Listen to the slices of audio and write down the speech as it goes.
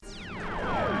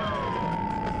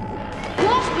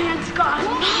They're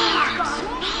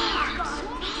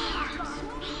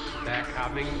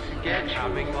coming to get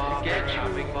shopping mall, get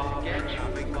shopping mall, get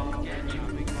shopping mall, get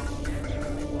shopping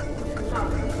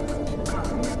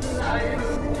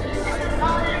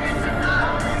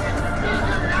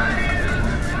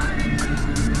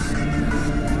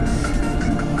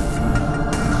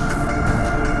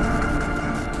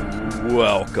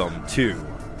Welcome to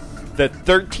the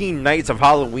 13 Nights of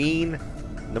Halloween,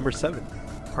 number 7.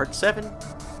 Part 7?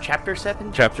 Chapter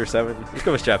 7? Chapter 7. Let's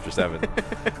go with Chapter 7.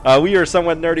 We are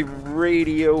Somewhat Nerdy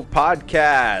Radio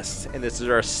Podcast, and this is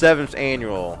our 7th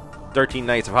annual 13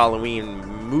 Nights of Halloween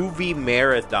movie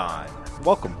marathon.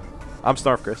 Welcome. I'm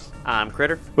Snarf Chris. I'm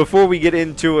Critter. Before we get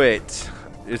into it,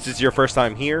 if this is your first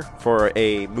time here for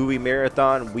a movie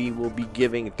marathon, we will be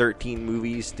giving 13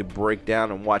 movies to break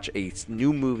down and watch a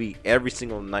new movie every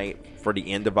single night for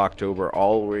the end of October,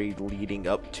 all the way leading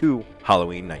up to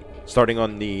Halloween night, starting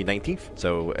on the 19th.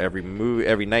 So every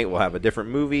night we'll have a different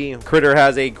movie. Critter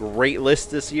has a great list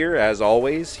this year, as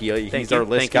always. He's our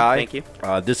list guy. Thank you.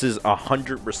 This is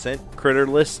 100% Critter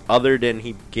list, other than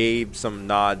he gave some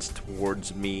nods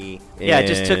towards me. Yeah, I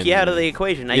just took you out of the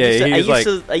equation. I used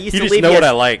to leave know what I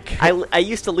like. I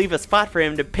used to leave a spot for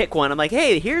him to pick one. I'm like,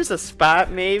 hey, here's a spot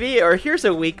maybe, or here's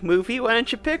a weak movie. Why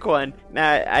don't you pick one? Nah,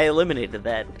 I eliminated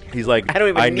that. He's like, I don't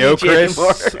even know need Chris.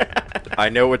 you anymore. I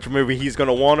know which movie he's going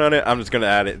to want on it. I'm just going to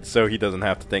add it so he doesn't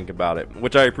have to think about it,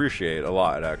 which I appreciate a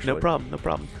lot, actually. No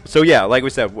problem. So, yeah, like we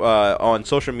said, on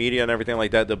social media and everything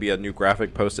like that, there'll be a new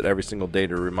graphic posted every single day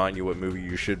to remind you what movie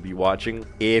you should be watching.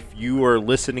 If you are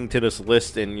listening to this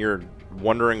list and you're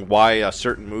wondering why a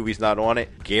certain movie's not on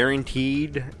it,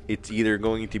 guaranteed it's either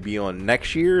going to be on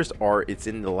next year's or it's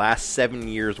in the last 7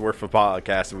 years worth of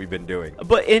podcasts that we've been doing.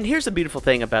 And here's the beautiful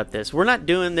thing about this. We're not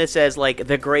doing this as like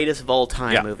the greatest of all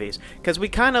time movies, because we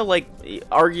kind of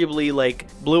arguably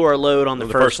blew our load on the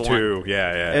first one. Two.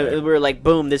 Yeah. We were like,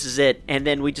 boom, this is it. And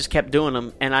then we just kept doing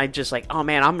them. And I just like, oh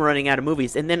man, I'm running out of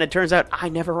movies. And then it turns out I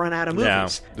never run out of movies.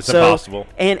 No, it's impossible.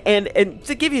 And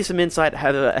to give you some insight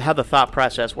how the thought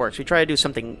process works, we try to do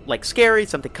something like scary,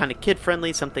 something kind of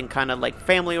kid-friendly, something kind of like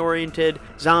family-oriented,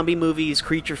 zombie movies,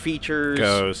 creature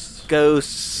features,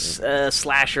 ghosts,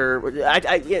 slasher.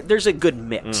 There's a good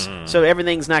mix. So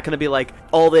everything's not going to be like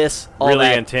all this, all really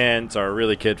that. intense or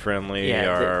really kid-friendly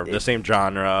or the same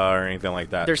genre or anything like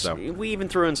that. We even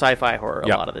threw in sci-fi horror a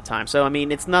lot of the time. So, I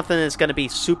mean, it's nothing that's going to be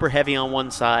super heavy on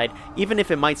one side. Even if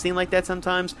it might seem like that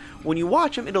sometimes, when you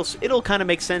watch them, it'll kind of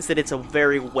make sense that it's a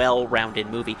very well-rounded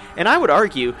movie. And I would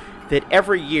argue that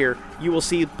every year you will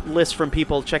see lists from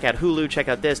people, check out Hulu, check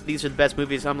out this, these are the best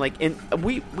movies. I'm like, and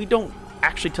we don't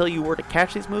actually tell you where to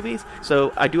catch these movies,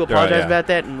 so I do apologize about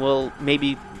that, and we'll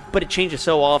maybe... But it changes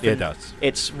so often. It does.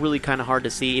 It's really kind of hard to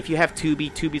see. If you have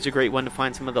Tubi's a great one to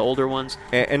find some of the older ones.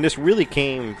 And this really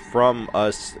came from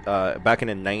us back in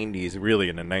the 90s, really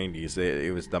in the 90s.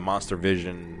 It was the Monster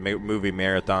Vision movie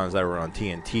marathons that were on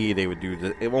TNT. They would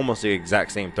do almost the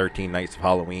exact same 13 Nights of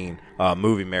Halloween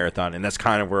movie marathon, and that's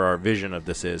kind of where our vision of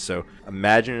this is. So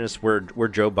imagine us, we're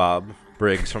Joe Bob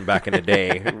Briggs from back in the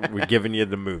day. We're giving you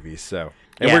the movies. So,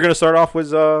 and we're going to start off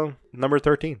with number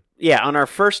 13. Yeah, on our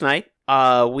first night,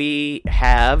 we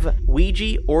have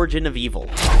Ouija, Origin of Evil.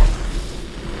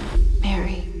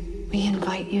 Mary, we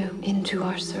invite you into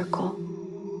our circle.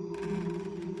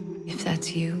 If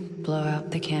that's you, blow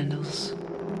out the candles.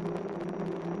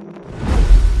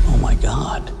 Oh my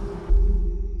God.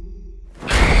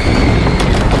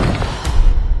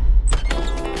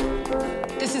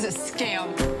 This is a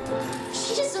scam.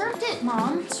 She deserved it,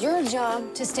 Mom. It's your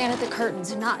job to stand at the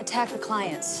curtains and not attack the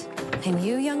clients. And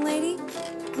you, young lady?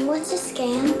 What's a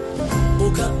scam?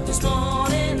 Woke up this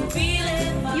morning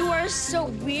feeling You are so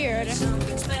weird.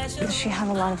 Does she have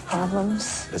a lot of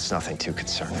problems? It's nothing too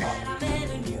concerning.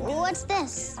 What's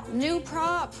this? New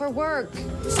prop for work.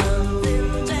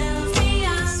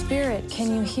 Spirit,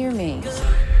 can you hear me?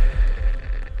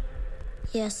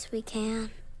 Yes, we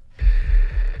can.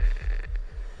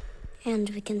 And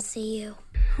we can see you.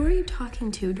 Who are you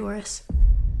talking to, Doris?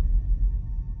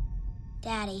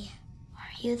 Daddy,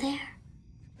 are you there?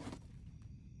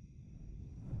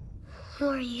 Who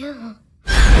are you?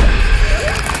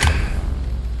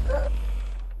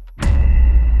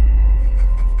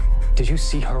 Did you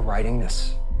see her writing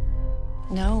this?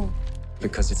 No.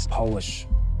 Because it's Polish.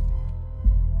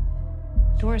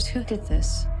 Doris, who did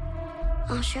this?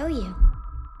 I'll show you.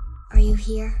 Are you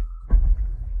here?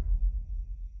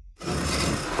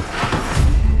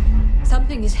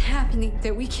 Something is happening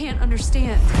that we can't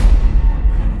understand.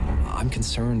 I'm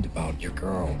concerned about your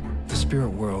girl. The spirit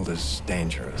world is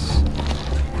dangerous.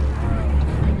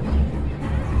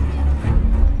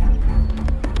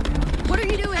 What are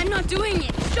you doing? I'm not doing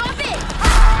it. Stop it!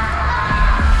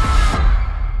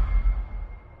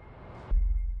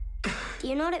 Do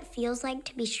you know what it feels like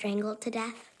to be strangled to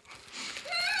death?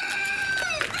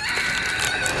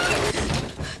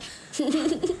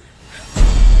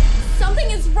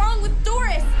 Something is wrong with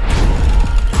Doris.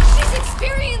 She's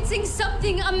experiencing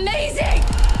something amazing.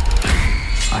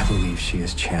 I believe she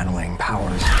is channeling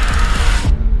powers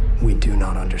we do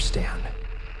not understand.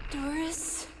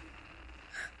 Doris.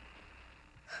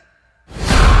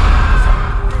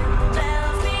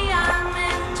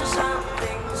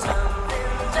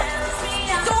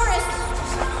 Doris!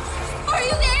 Are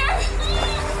you there?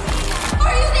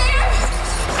 Are you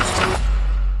there?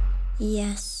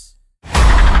 Yes.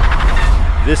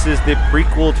 This is the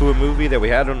prequel to a movie that we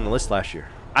had on the list last year.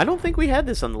 I don't think we had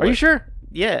this on the Are you list. sure?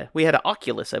 Yeah, we had an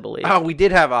Oculus, I believe. Oh, we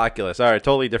did have Oculus. All right,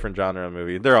 totally different genre of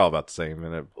movie. They're all about the same.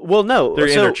 And Well, no. They're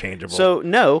so, interchangeable. So,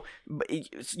 no. But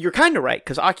you're kind of right,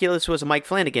 because Oculus was a Mike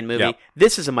Flanagan movie. Yeah.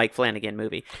 This is a Mike Flanagan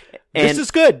movie. And this is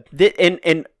good.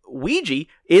 And Ouija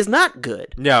is not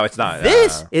good. No, it's not.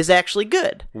 This is actually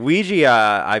good.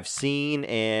 Ouija, I've seen,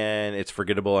 and it's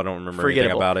forgettable. I don't remember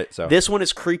anything about it. So this one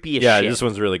is creepy as yeah, shit. this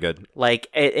one's really good. Like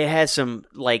it has some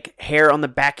like hair on the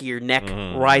back of your neck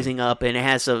rising up, and it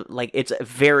has a like it's a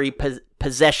very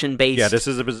possession based. Yeah, this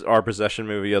is our possession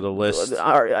movie of the list.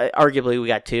 Arguably, we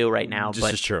got two right now. This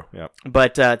but, is true. Yeah.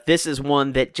 But this is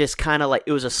one that just kind of like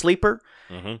it was a sleeper,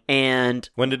 and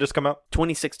When did this come out?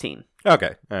 2016.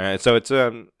 Okay, all right. So it's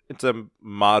a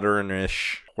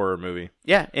modern-ish horror movie.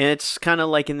 Yeah, and it's kind of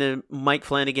like in the Mike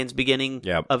Flanagan's beginning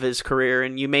Yep. of his career,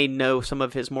 and you may know some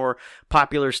of his more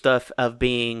popular stuff of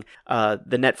being the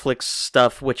Netflix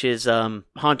stuff, which is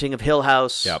Haunting of Hill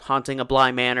House, Yep. Haunting of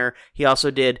Bly Manor. He also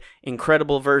did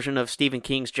incredible version of Stephen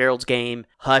King's Gerald's Game,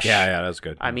 Hush. Yeah, that's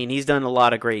good. I mean, he's done a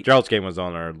lot of great. Gerald's Game was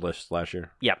on our list last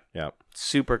year. Yeah, Yeah.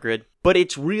 super good, but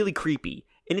it's really creepy.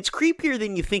 And it's creepier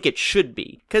than you think it should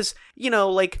be. Because, you know,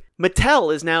 like,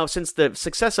 Mattel is now, since the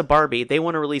success of Barbie, they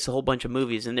want to release a whole bunch of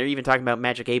movies. And they're even talking about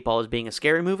Magic 8 Ball as being a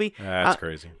scary movie. That's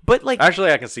crazy. But, like,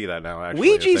 Actually, I can see that now.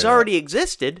 Actually, Ouija's already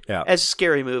existed Yeah. as a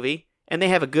scary movie. And they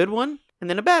have a good one and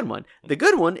then a bad one. The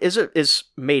good one is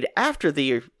made after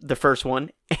the first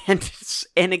one. And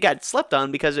it got slept on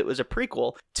because it was a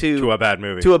prequel to a bad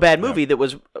movie. To a bad movie that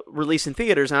was released in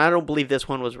theaters. And I don't believe this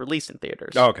one was released in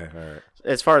theaters. Oh, okay, all right.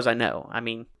 As far as I know. I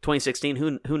mean, 2016,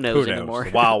 who knows anymore?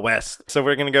 Wild West. So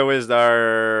we're going to go with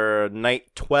our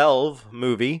Night 12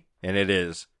 movie, and it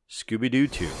is Scooby-Doo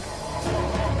 2.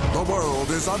 The world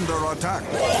is under attack.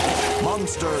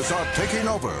 Monsters are taking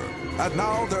over. And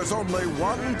now there's only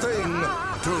one thing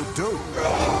to do.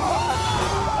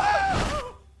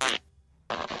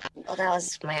 Well, that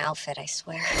was my outfit, I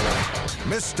swear.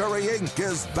 Mystery Inc.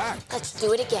 is back. Let's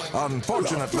do it again.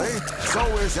 Unfortunately, so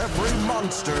is every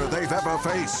monster they've ever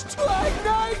faced. Black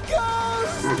Knight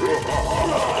goes!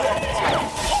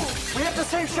 We have to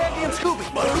save Shaggy and Scooby.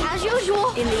 As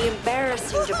usual. In the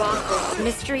embarrassing debacle,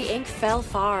 Mystery Inc. fell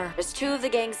far as two of the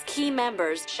gang's key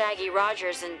members, Shaggy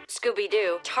Rogers and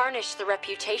Scooby-Doo, tarnished the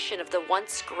reputation of the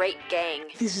once great gang.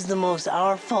 This is the most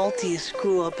our faultiest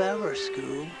screw-up ever,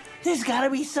 Scoob. There's gotta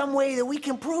be some way that we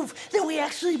can prove that we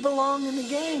actually belong in the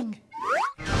gang.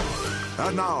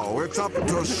 And now it's up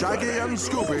to Shaggy and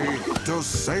Scooby to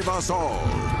save us all.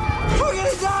 We're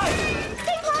gonna die!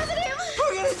 Stay positive.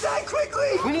 We're gonna die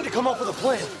quickly! We need to come up with a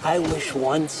plan. I wish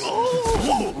once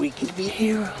we could be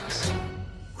heroes.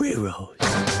 Heroes.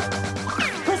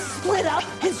 Let's split up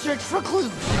and search for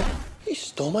clues. He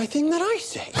stole my thing that I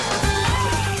say.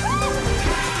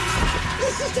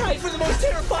 This is tied for the most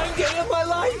terrifying day of my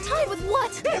life. Tied with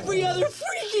what? Every other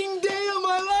freaking day of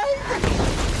my life.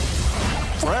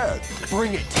 Fred.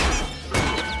 Bring it.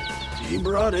 He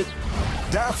brought it.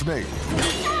 Daphne.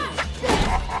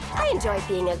 I enjoy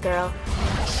being a girl.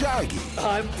 Shaggy.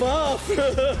 I'm buff.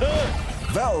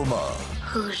 Velma.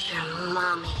 Who's your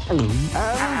mommy?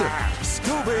 And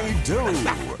Scooby-Doo.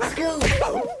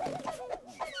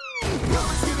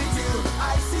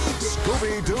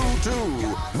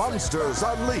 Scooby-Doo 2. Monsters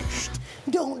Unleashed.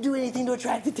 Don't do anything to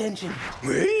attract attention.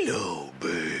 Hello,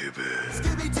 baby.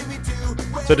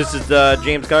 So this is the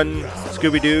James Gunn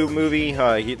Scooby-Doo movie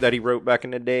that he wrote back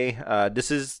in the day.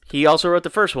 He also wrote the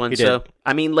first one. He So, did.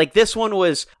 I mean, like, this one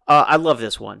was... I love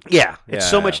this one. Yeah. It's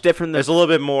so much different than... It's a little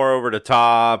bit more over the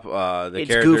top. It's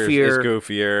characters goofier. It's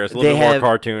goofier. It's a little bit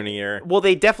more cartoonier. Well,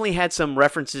 they definitely had some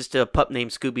references to a pup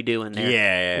named Scooby-Doo in there.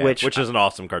 Yeah. Which is an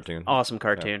awesome cartoon. Awesome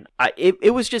cartoon. Yeah.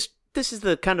 It was just... This is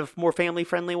the kind of more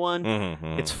family-friendly one.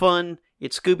 Mm-hmm. It's fun.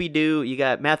 It's Scooby-Doo. You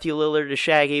got Matthew Lillard as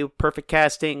Shaggy. Perfect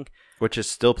casting. which is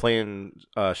still playing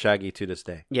Shaggy to this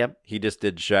day. Yep. He just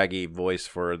did Shaggy voice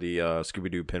for the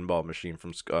Scooby-Doo pinball machine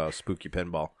from Spooky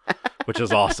Pinball, which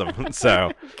is awesome.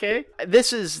 So okay,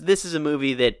 this is a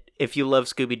movie that if you love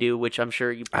Scooby-Doo, which I'm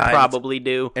sure you probably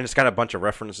do, and it's got a bunch of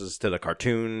references to the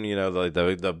cartoon, you know,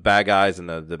 the bad guys and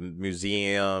the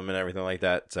museum and everything like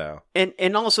that. So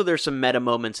and also there's some meta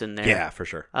moments in there. Yeah, for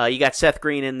sure. You got Seth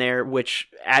Green in there, which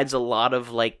adds a lot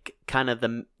of like kind of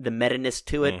the meta-ness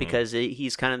to it because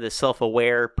he's kind of the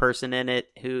self-aware person in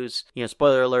it who's, you know,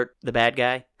 spoiler alert, the bad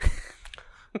guy.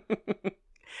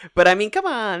 But I mean, come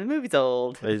on, the movie's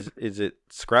old. Is it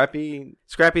Scrappy?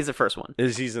 Scrappy's the first one.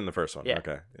 He's in the first one? Yeah.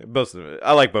 Okay. Both of them.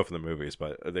 I like both of the movies,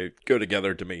 but they go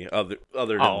together to me. Other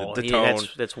than the tone.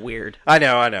 That's weird. I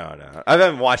know. I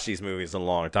haven't watched these movies in a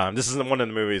long time. This isn't one of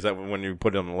the movies that when you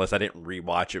put it on the list, I didn't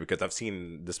rewatch it because I've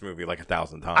seen this movie like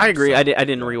 1,000 times. I agree. So, I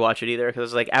didn't rewatch it either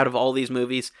because like out of all these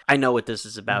movies, I know what this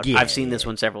is about. Yeah, I've seen this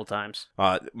one several times.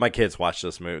 My kids watch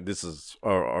this movie. This is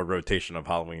a rotation of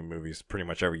Halloween movies pretty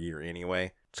much every year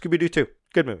anyway. Scooby-Doo 2.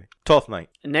 Good movie. 12th Night.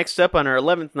 Next up on our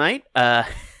 11th night,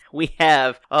 we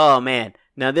have, oh man,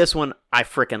 now this one I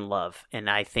freaking love, and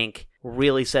I think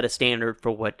really set a standard for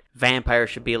what vampires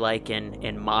should be like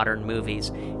in modern movies,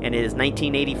 and it is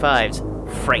 1985's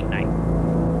Fright Night.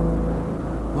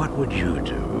 What would you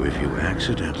do if you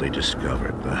accidentally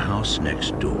discovered the house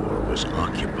next door was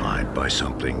occupied by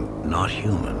something not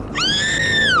human?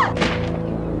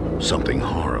 Something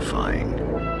horrifying.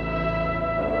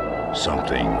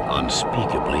 Something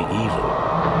unspeakably evil.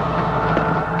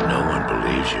 No one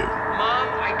believes you. Mom,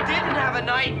 I didn't have a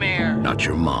nightmare. Not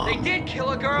your mom. They did kill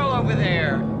a girl over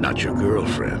there. Not your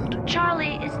girlfriend.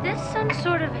 Charlie, is this some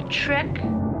sort of a trick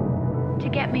to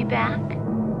get me back?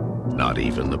 Not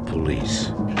even the police.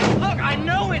 Look, I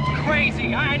know it's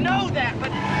crazy. I know that,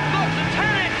 but look,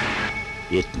 Lieutenant!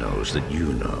 It knows that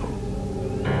you know.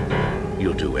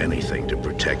 You'll do anything to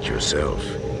protect yourself.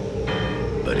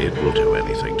 But it will do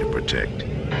anything to protect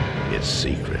its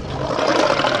secret.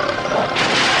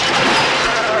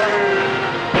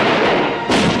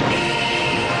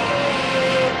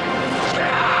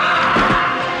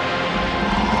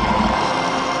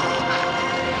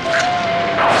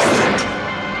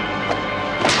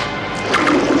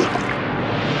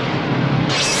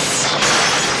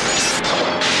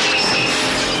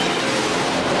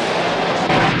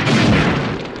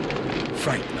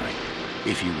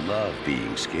 If you love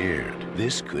being scared,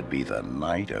 this could be the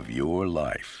night of your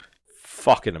life.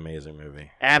 Fucking amazing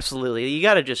movie. Absolutely. You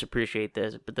got to just appreciate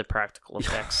the practical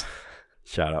effects.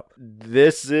 Shut up.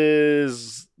 This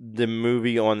is the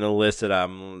movie on the list that I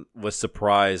was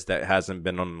surprised that hasn't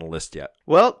been on the list yet.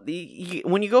 Well,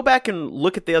 when you go back and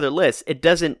look at the other lists, it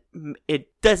doesn't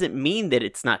mean that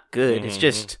it's not good. Mm-hmm. It's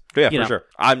just for sure.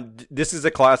 This is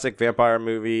a classic vampire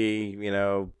movie. You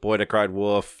know, Boy That Cried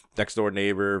Wolf, Next Door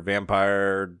Neighbor,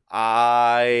 Vampire.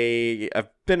 I've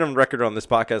been on record on this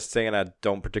podcast saying I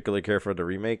don't particularly care for the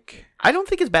remake. I don't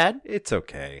think it's bad. It's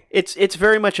okay. It's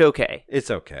very much okay.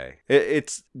 It's okay.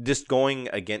 It's just going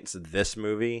against this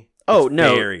movie. Oh, it's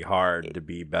no. very hard to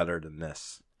be better than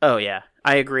this. Oh, yeah.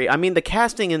 I agree. I mean, the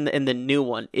casting in the new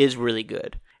one is really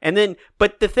good. And then,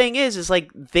 but the thing is like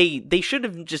they should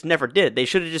have just never did it. They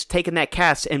should have just taken that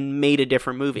cast and made a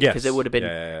different movie because it would have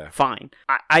been fine.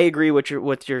 I agree what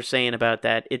you're saying about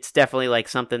that. It's definitely like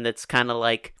something that's kind of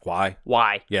like why?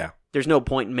 Yeah. There's no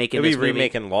point in making this movie. Maybe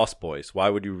remaking Lost Boys. Why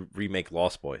would you remake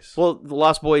Lost Boys? Well, the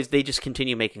Lost Boys, they just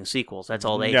continue making sequels. That's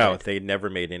all they did. No, they never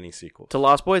made any sequels. To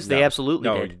Lost Boys? No. They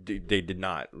absolutely did. No, they did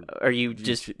not. Are you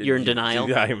just, you're in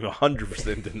denial? I am 100%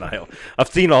 in denial. I've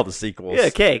seen all the sequels. Yeah,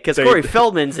 okay, because Corey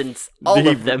Feldman's in all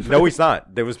of them. No, he's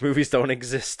not. Those movies don't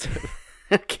exist.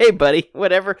 Okay, buddy,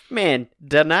 whatever. Man,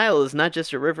 denial is not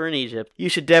just a river in Egypt. You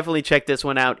should definitely check this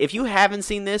one out. If you haven't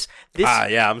seen this...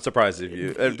 yeah, I'm surprised if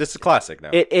you... this is a classic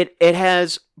now. It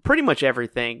has pretty much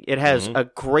everything. It has a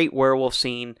great werewolf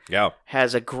scene. Yeah.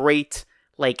 Has a great,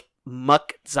 like,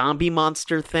 muck zombie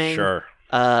monster thing. Sure.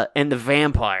 And the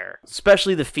vampire,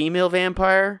 especially the female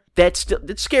vampire, that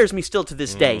scares me still to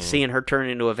this day, seeing her turn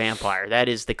into a vampire. That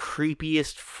is the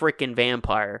creepiest freaking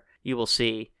vampire you will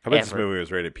see. I bet this movie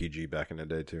was rated PG back in the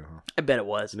day too, huh? I bet it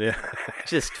was. Yeah.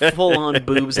 Just full on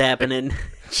boobs happening.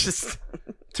 Just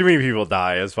too many people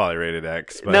die. It's probably rated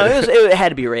X. But... No, it had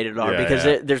to be rated R because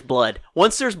there's blood.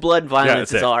 Once there's blood,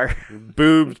 violence is R.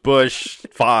 Boobs, bush,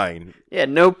 fine. Yeah,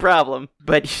 no problem.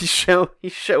 But you show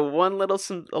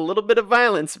a little bit of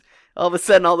violence. All of a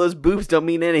sudden, all those boobs don't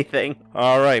mean anything.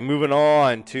 All right, moving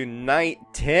on to night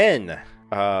 10.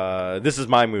 This is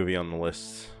my movie on the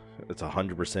list. It's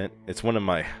 100%. It's one of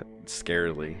my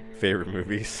scarily favorite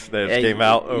movies that came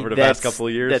out over the past couple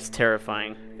of years. That's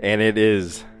terrifying. And it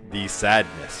is The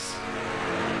Sadness.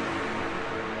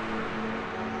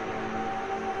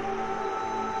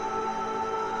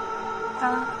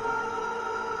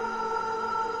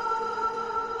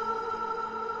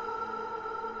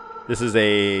 This is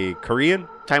a Korean?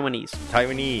 Taiwanese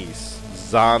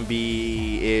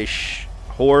zombie-ish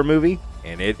horror movie,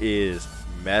 and it is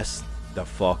messed the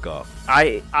fuck up.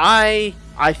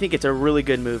 I think it's a really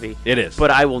good movie. It is.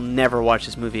 But I will never watch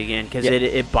this movie again because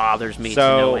it bothers me to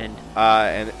no end.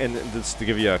 And just to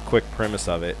give you a quick premise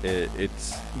of it,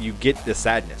 it's you get the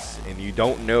sadness, and you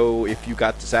don't know if you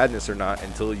got the sadness or not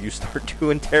until you start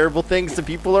doing terrible things to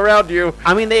people around you.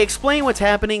 I mean, they explain what's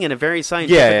happening in a very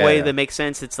scientific way that makes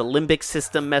sense. It's the limbic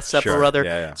system messed up or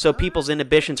other, so people's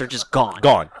inhibitions are just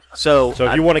gone. So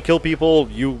if you want to kill people,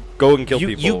 you go and kill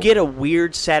people. You get a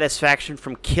weird satisfaction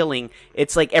from killing.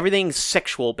 It's like everything's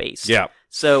sexual based. Yeah.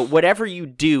 So whatever you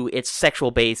do, it's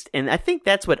sexual based, and I think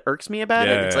that's what irks me about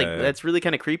it. It's like that's really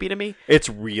kind of creepy to me. It's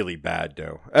really bad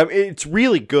though. I mean, it's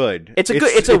really good. It's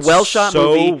a well shot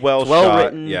movie. Well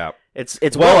written. Yeah. It's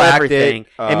well well acted, everything,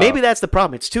 and maybe that's the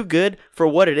problem. It's too good for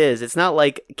what it is. It's not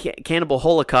like Cannibal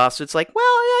Holocaust. It's like, well,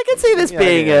 I can see this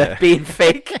being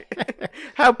fake.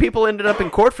 How people ended up in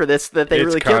court for this, that they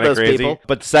really killed those people.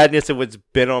 But Sadness, it was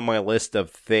been on my list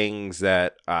of things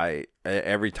that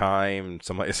every time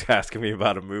somebody's asking me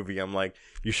about a movie, I'm like,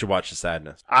 you should watch The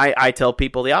Sadness. I tell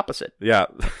people the opposite. Yeah.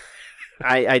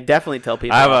 I definitely tell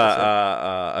people. I have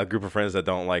a group of friends that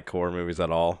don't like horror movies at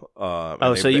all.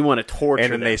 So you want to torture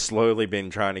them. And they slowly been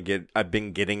trying to get. I've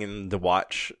been getting them to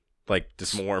watch like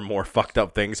just more and more fucked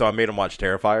up things. So I made them watch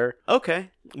Terrifier.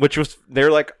 Okay. Which was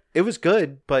they're like it was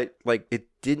good, but like it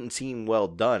didn't seem well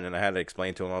done, and I had to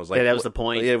explain to them. I was like, that was the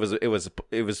point. It was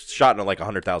shot in like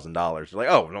 $100,000. Like,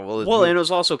 oh no, and it was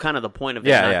also kind of the point of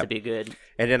it not to be good.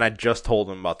 And then I just told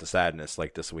them about The Sadness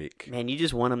like this week. Man, you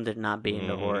just want them to not be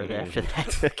into horror after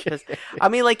that. Because, I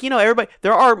mean, like, everybody,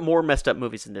 there are more messed up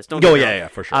movies than this. Don't get me wrong. Yeah,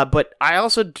 for sure. But I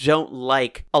also don't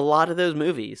like a lot of those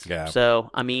movies. Yeah. So,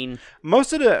 I mean,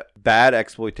 most of the bad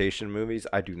exploitation movies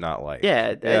I do not like.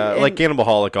 Yeah, like Cannibal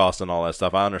Holocaust and all that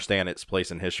stuff. I understand its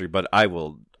place in history, but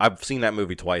I've seen that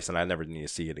movie twice, and I never need to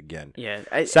see it again. Yeah,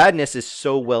 Sadness is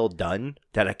so well done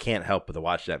that I can't help but to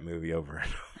watch that movie over and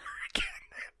over again.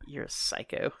 You're a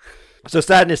psycho. So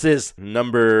Sadness is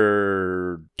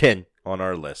number 10 on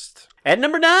our list. At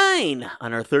number 9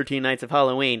 on our 13 Nights of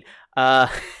Halloween,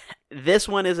 this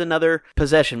one is another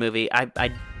possession movie.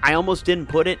 I almost didn't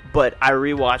put it, but I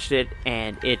rewatched it,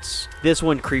 and this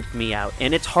one creeped me out,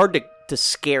 and it's hard to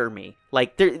scare me.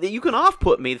 Like, you can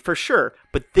off-put me for sure,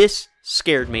 but this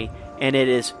scared me, and it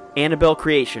is Annabelle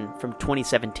Creation from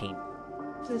 2017.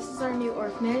 This is our new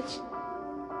orphanage.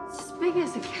 It's as big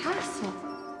as a castle.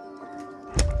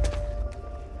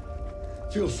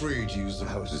 Feel free to use the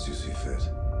house as you see fit.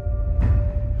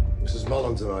 Mrs.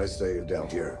 Mullins and I stay down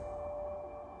here.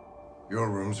 Your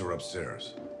rooms are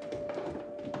upstairs.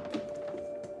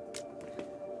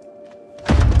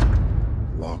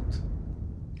 Locked,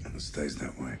 and it stays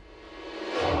that way.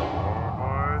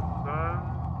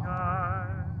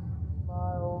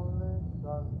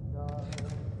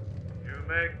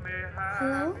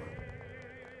 Hello?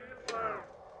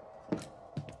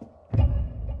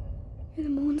 You're the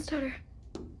Mullins daughter,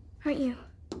 aren't you?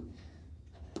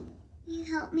 You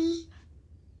help me?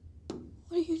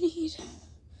 What do you need?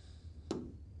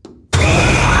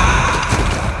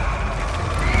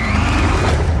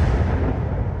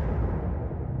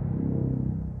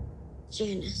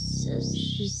 Janice says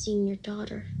she's seen your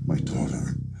daughter. My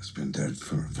daughter has been dead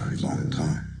for a very long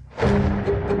time.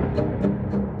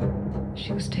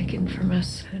 She was taken from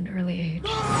us at an early age.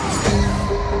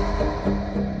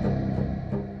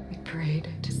 We prayed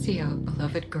to see our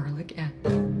beloved girl again.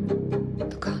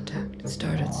 The contact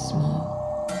started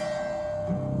small,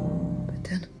 but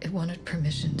then it wanted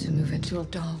permission to move into a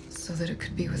doll so that it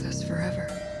could be with us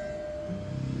forever.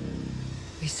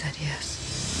 We said yes.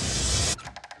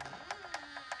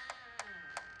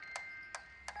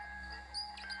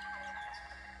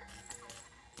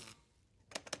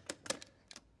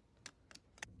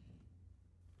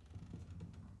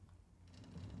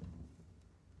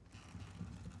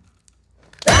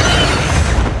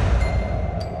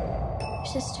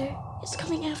 Sister is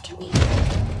coming after me.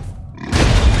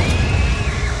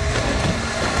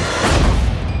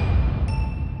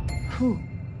 Who?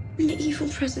 The evil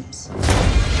presence.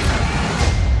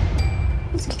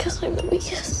 It's because I'm the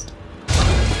weakest.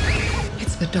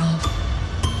 It's the doll.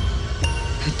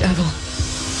 The devil.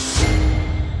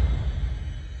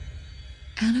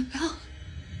 Annabelle?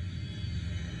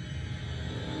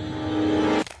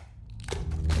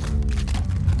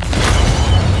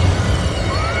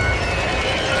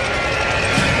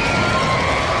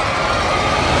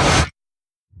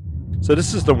 So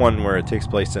this is the one where it takes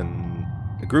place in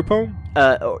a group home?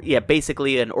 Yeah,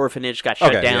 basically an orphanage got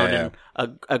shut down, yeah.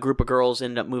 and a group of girls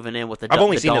end up moving in with I've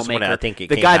only the seen doll this one, maker. I think it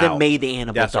the came guy out. that made the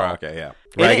Annabelle doll. Right, okay, yeah.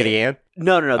 Raggedy Ann?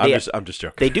 No. I'm just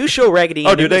joking. They do show Raggedy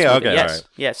Ann. Oh, do they? In this movie. Okay, yes,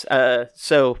 all right. yes.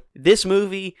 So this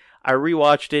movie, I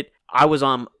rewatched it. I was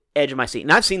on edge of my seat,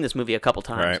 and I've seen this movie a couple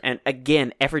times. Right. And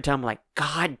again, every time I'm like,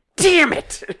 God damn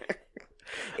it!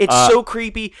 It's so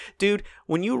creepy, dude.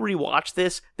 When you rewatch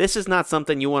this is not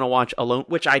something you want to watch alone,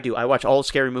 which I do. I watch all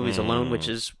scary movies alone, which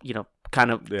is,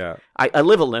 kind of. Yeah. I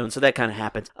live alone, so that kind of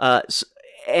happens.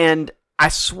 And I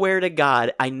swear to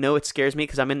God, I know it scares me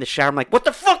because I'm in the shower. I'm like, what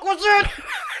the fuck was that?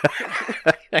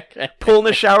 Pulling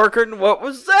the shower curtain. What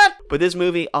was that? But this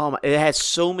movie, it has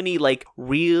so many like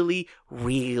really,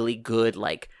 really good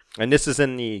like. And this is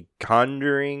in the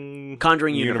Conjuring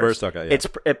universe. Okay, yeah. It's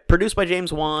produced by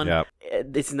James Wan. Yep.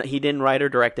 He didn't write or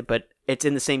direct it, but it's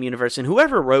in the same universe. And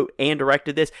whoever wrote and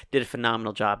directed this did a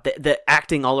phenomenal job. The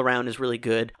acting all around is really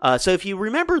good. So if you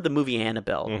remember the movie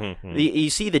Annabelle, you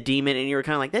see the demon and you're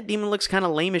kind of like, that demon looks kind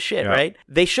of lame as shit, right?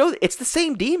 They show it's the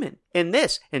same demon in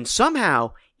this, and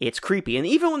somehow it's creepy. And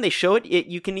even when they show it,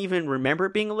 you can even remember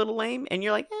it being a little lame, and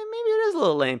you're like, maybe it is a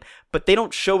little lame. But they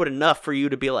don't show it enough for you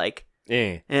to be like,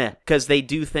 yeah, because they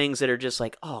do things that are just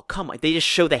like, oh, come on. They just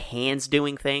show the hands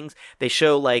doing things. They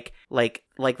show like the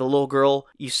little girl,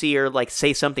 you see her like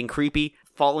say something creepy,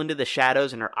 fall into the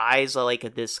shadows, and her eyes are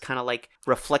like this kind of like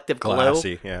reflective glow.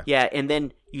 Glassy, yeah. Yeah, and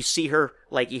then you see her,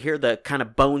 like you hear the kind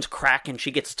of bones crack and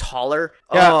she gets taller.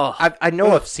 Yeah, Oh. I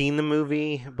know I've seen the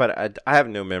movie, but I have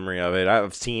no memory of it.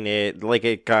 I've seen it, like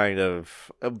it kind of,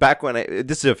 back when,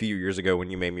 this is a few years ago when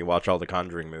you made me watch all the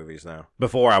Conjuring movies now,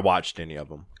 before I watched any of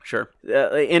them. Sure.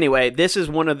 Anyway, this is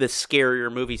one of the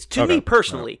scarier movies, to me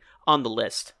personally, on the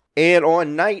list. And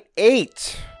on night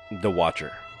 8, The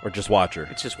Watcher. Or Just Watcher.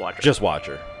 It's Just Watcher. Just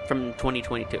Watcher. From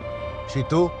 2022. She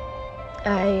too?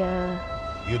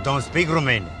 You don't speak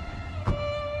Romanian.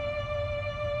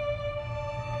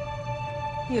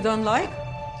 You don't like?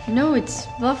 No, it's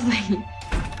lovely.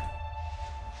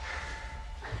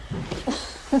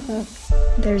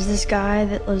 There's this guy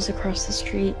that lives across the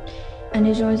street, and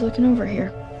he's always looking over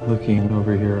here. Looking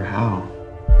over here, how?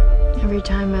 Every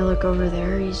time I look over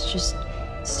there, he's just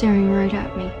staring right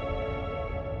at me.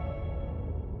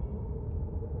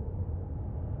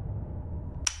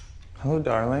 Hello,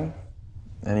 darling.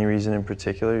 Any reason in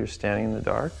particular you're standing in the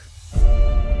dark?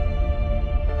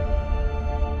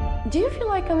 Do you feel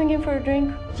like coming in for a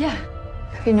drink? Yeah.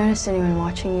 Have you noticed anyone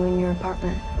watching you in your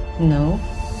apartment? No.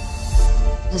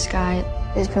 This guy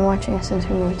has been watching us since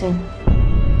we moved in.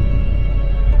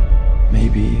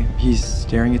 Maybe he's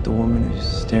staring at the woman who's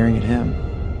staring at him.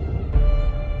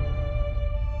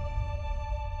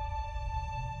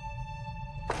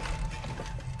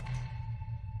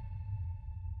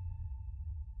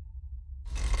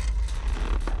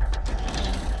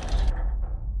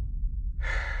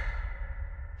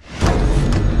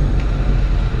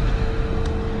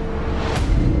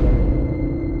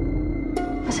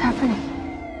 What's happening?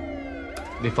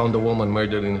 They found a woman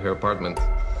murdered in her apartment.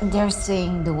 They're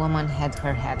saying the woman had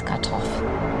her head cut off.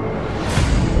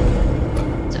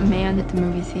 A man at the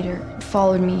movie theater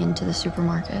followed me into the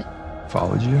supermarket.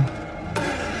 Followed you?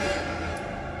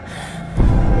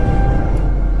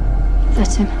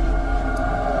 That's him.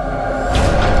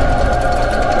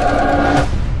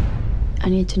 I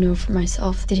need to know for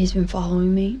myself that he's been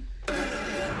following me.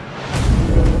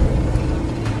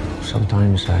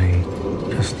 Sometimes I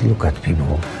just look at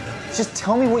people. Just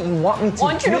tell me what you want me to do. I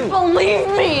want you to believe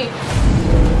me!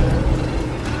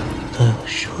 I'm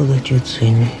sure that you'd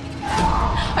see me.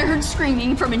 I heard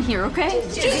screaming from in here, okay?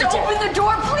 Just open the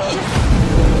door, please!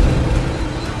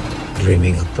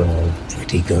 Dreaming of a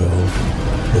pretty girl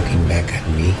looking back at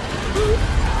me.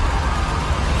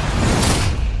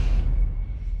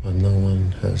 But no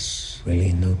one has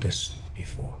really noticed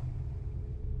before.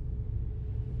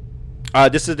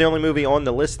 This is the only movie on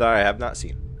the list that I have not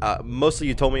seen. Mostly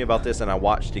you told me about this, and I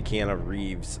watched the Keanu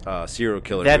Reeves serial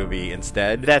killer movie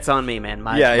instead. That's on me, man.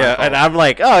 My fault. And I'm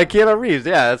like, oh, Keanu Reeves,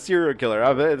 yeah, that's serial killer.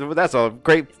 That's a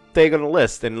great thing on the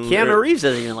list. And Keanu Reeves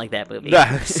doesn't even like that movie.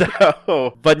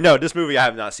 But no, this movie I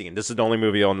have not seen. This is the only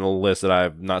movie on the list that I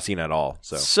have not seen at all.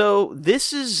 So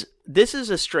this is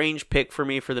a strange pick for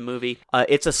me for the movie.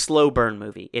 It's a slow burn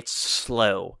movie. It's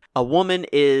slow. A woman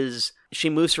she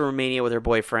moves to Romania with her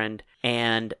boyfriend,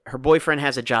 and her boyfriend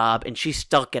has a job, and she's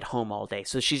stuck at home all day.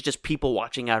 So she's just people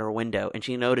watching out her window, and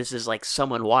she notices like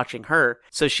someone watching her.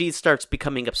 So she starts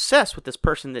becoming obsessed with this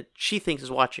person that she thinks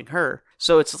is watching her.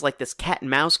 So it's like this cat and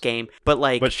mouse game,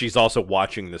 but she's also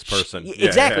watching this person.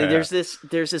 Exactly. Yeah. There's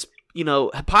this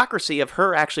hypocrisy of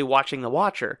her actually watching The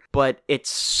Watcher, but it's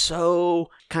so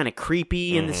kind of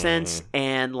creepy in the sense,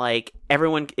 and like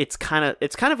everyone, it's kind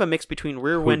of a mix between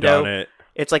Rear Window.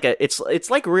 It's like it's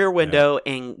like Rear Window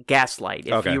and Gaslight.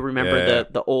 If you remember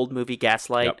the old movie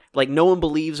Gaslight, like no one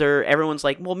believes her. Everyone's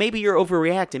like, well, maybe you're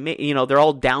overreacting. They're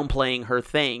all downplaying her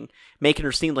thing, making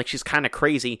her seem like she's kind of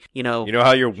crazy. You know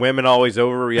how your women always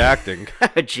overreacting.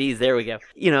 Jeez, there we go.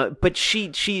 But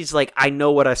she's like, I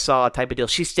know what I saw type of deal.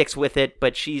 She sticks with it,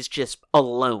 but she's just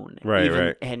alone.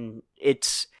 Right.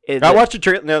 And I watched the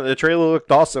trailer. No, the trailer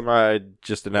looked awesome. I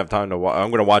just didn't have time to watch. I'm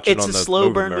going to watch it on the It's a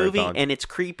slow burn marathon. movie, and it's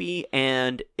creepy.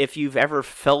 And if you've ever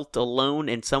felt alone,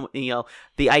 and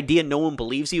the idea no one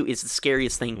believes you is the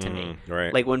scariest thing to me.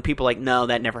 Right. Like when people are like, no,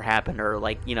 that never happened, or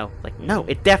like no,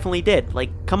 it definitely did.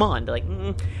 Like, come on, like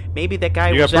maybe that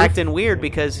guy was acting weird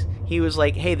because he was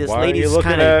like, hey, this lady's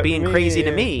kind of being crazy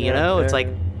to me. It's like.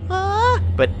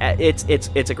 But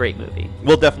it's a great movie.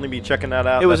 We'll definitely be checking that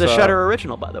out. It was a Shudder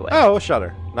original, by the way. Oh,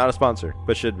 Shudder. Not a sponsor,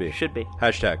 but should be. Should be.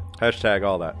 Hashtag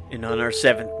all that. And on our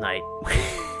 7th night.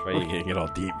 Well, you can get all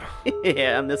deep.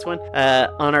 Yeah, on this one.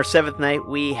 On our 7th night,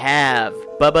 we have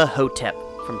Bubba Hotep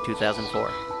from 2004.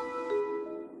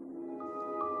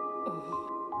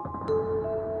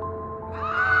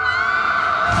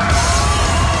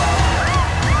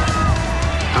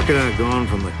 How could I have gone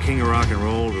from the king of rock and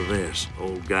roll to this?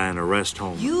 Old guy in a rest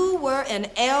home. You were an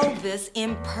Elvis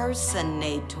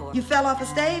impersonator. You fell off a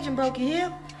stage and broke your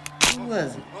hip? When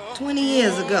was it? 20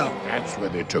 years ago. That's where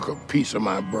they took a piece of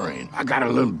my brain. I got a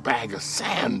little bag of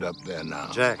sand up there now.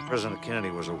 Jack, President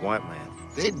Kennedy was a white man.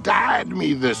 They dyed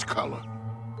me this color.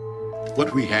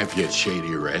 What we have here at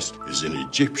Shady Rest is an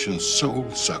Egyptian soul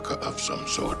sucker of some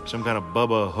sort. Some kind of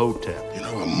Bubba Hotep.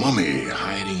 A mummy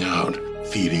hiding out,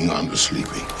 feeding on the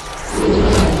sleeping.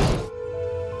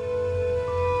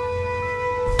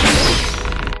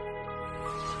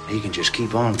 He can just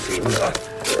keep on feeding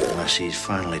unless he's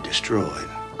finally destroyed.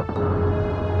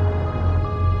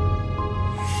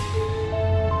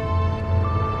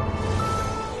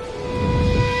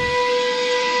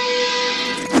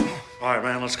 All right,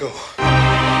 man, let's go.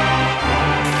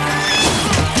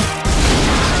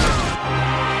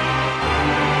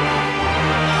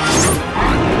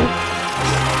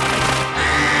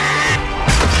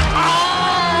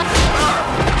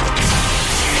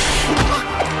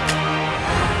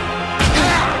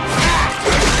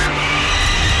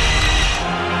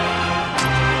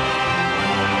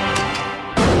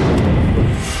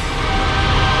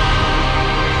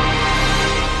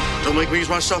 Don't make me use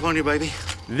my stuff on you, baby.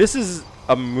 This is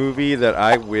a movie that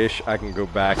I wish I can go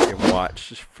back and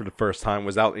watch for the first time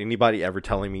without anybody ever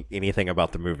telling me anything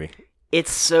about the movie.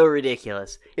 It's so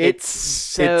ridiculous.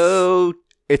 It's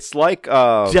like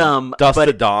dumb. Dusk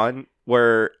to Dawn,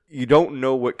 where you don't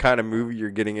know what kind of movie you're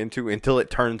getting into until it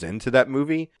turns into that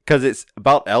movie, because it's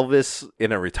about Elvis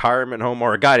in a retirement home,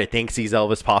 or a guy that thinks he's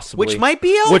Elvis, possibly. Which might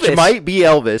be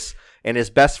Elvis. And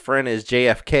his best friend is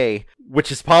JFK,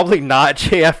 which is probably not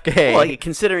JFK. Well,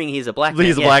 considering he's a black man.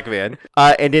 He's a black man.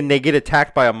 And then they get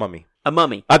attacked by a mummy. A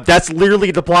mummy. That's literally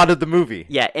the plot of the movie.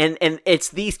 Yeah, and it's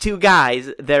these two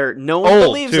guys that no one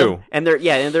believes them, and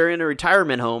they're in a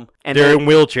retirement home, and they're in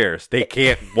wheelchairs. They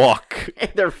can't walk.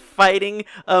 And they're fighting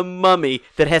a mummy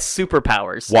that has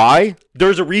superpowers. Why?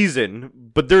 There's a reason,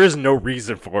 but there is no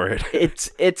reason for it.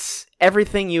 It's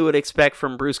everything you would expect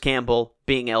from Bruce Campbell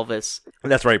being Elvis.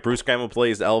 That's right. Bruce Campbell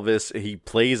plays Elvis. He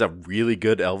plays a really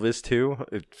good Elvis too.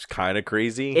 It's kind of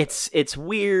crazy. It's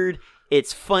weird.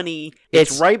 It's funny.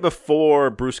 It's right before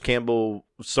Bruce Campbell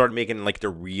started making like the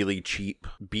really cheap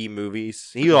B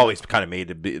movies. He always kind of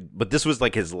made it, but this was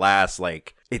like his last,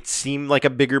 like, it seemed like a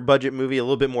bigger budget movie, a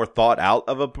little bit more thought out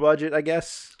of a budget, I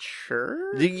guess.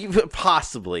 Sure.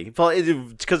 Possibly.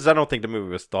 Because I don't think the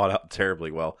movie was thought out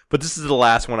terribly well. But this is the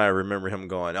last one I remember him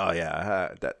going, oh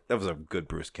yeah, that was a good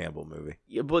Bruce Campbell movie.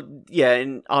 Yeah, but yeah,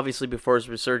 and obviously before his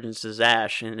resurgence as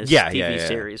Ash in his TV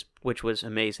series, which was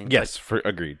amazing. Yes,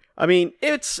 agreed. I mean,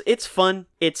 it's fun.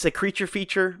 It's a creature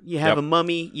feature. You have a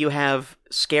mummy. You have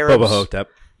scarabs. Bubba Hotep.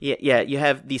 Yeah. You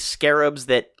have these scarabs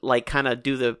that like kind of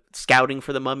do the scouting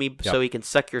for the mummy, so he can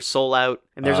suck your soul out.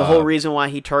 And there's a whole reason why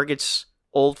he targets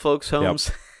old folks' homes.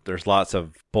 Yep. There's lots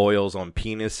of boils on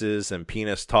penises and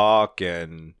penis talk,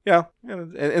 and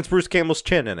and it's Bruce Campbell's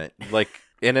chin in it, like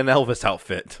in an Elvis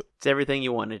outfit. It's everything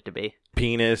you want it to be.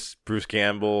 Penis, Bruce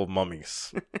Campbell,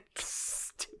 mummies.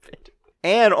 Stupid.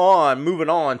 And moving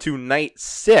on to night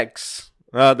 6.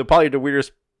 Probably the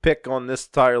weirdest pick on this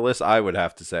entire list, I would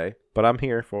have to say, but I'm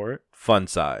here for it. Fun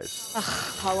Size. Ugh,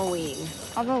 Halloween.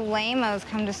 All the lamos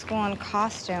come to school in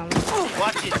costume.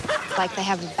 Watch it. Like they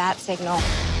have a bat signal.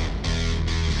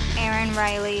 Aaron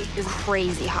Riley is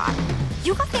crazy hot.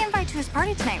 You got the invite to his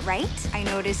party tonight, right? I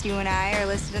noticed you and I are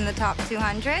listed in the top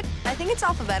 200. I think it's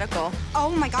alphabetical. Oh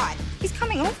my God, he's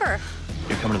coming over.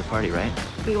 You're coming to the party, right?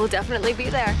 We will definitely be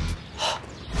there.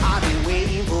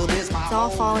 It's all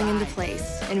falling into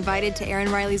place. Invited to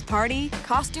Aaron Riley's party,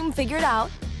 costume figured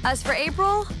out. As for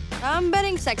April, I'm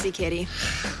betting Sexy Kitty,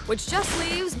 which just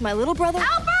leaves my little brother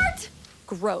Albert!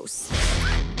 Gross.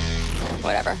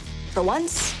 Whatever. For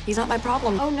once, he's not my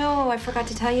problem. Oh no, I forgot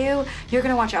to tell you. You're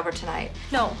gonna watch Albert tonight.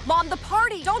 No, Mom, the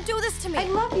party! Don't do this to me! I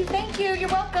love you, thank you, you're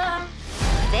welcome.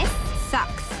 This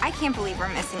sucks. I can't believe we're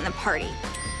missing the party.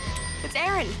 It's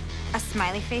Aaron. A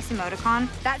smiley face emoticon?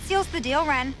 That seals the deal,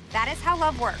 Ren. That is how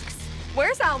love works.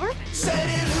 Where's Albert?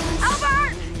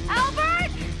 Albert!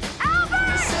 Albert!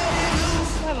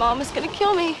 Albert! My mom is gonna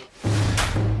kill me.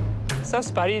 So,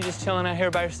 Spidey, you just chilling out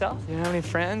here by yourself? You don't have any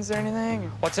friends or anything?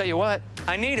 Well, I'll tell you what,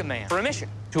 I need a man for a mission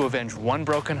to avenge one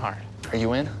broken heart. Are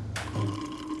you in?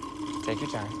 Take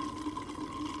your time.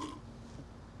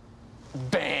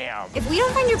 Bam! If we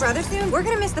don't find your brother soon, we're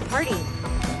gonna miss the party.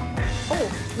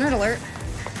 Oh, nerd alert.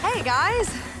 Hey,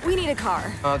 guys, we need a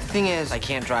car. The thing is, I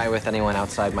can't drive with anyone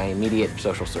outside my immediate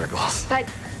social circles.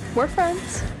 But we're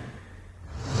friends.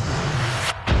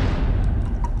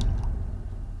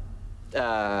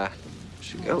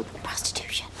 Should go.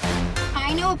 Prostitution.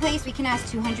 I know a place we can ask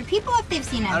 200 people if they've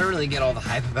seen him. I don't really get all the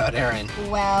hype about Aaron.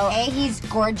 Well, A, he's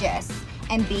gorgeous.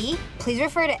 And B, please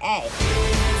refer to A.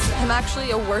 I'm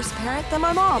actually a worse parent than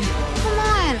my mom. Come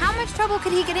on, how much trouble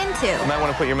could he get into? You might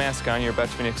want to put your mask on. You're about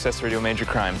to be an accessory to a major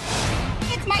crime.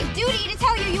 It's my duty to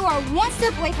tell you are one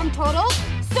step away from total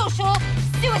social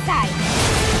suicide.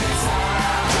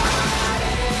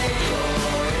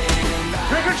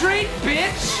 Trick or treat,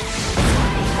 bitch!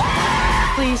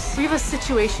 Please, we have a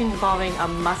situation involving a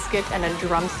musket and a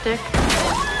drumstick.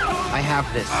 I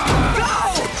have this.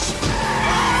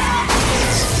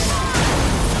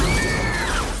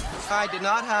 I did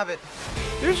not have it.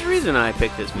 There's a reason I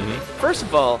picked this movie. First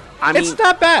of all, I mean, it's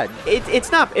not bad.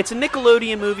 It's not. It's a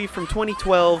Nickelodeon movie from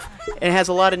 2012. And it has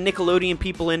a lot of Nickelodeon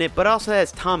people in it, but also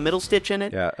has Tom Middlestitch in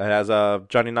it. Yeah, it has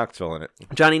Johnny Knoxville in it.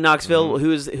 Johnny Knoxville,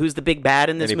 who's the big bad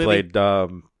in this and he movie. Played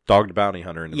Dog the Bounty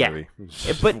Hunter in the movie.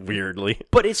 But weirdly.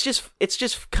 But it's just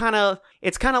kind of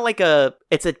like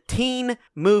it's a teen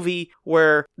movie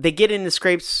where they get into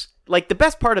scrapes. Like, the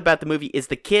best part about the movie is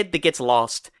the kid that gets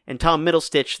lost and Tom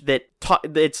Middlestitch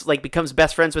that's like becomes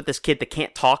best friends with this kid that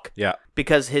can't talk. Yeah.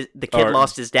 Because the kid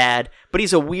lost his dad, but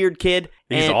he's a weird kid.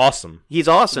 He's awesome. He's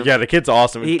awesome. Yeah, the kid's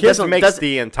awesome. The kid makes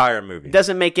the entire movie.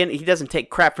 He doesn't take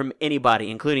crap from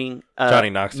anybody, including Johnny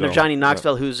Knoxville. Johnny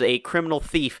Knoxville, who's a criminal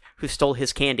thief who stole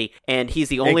his candy, and he's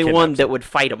the only one that would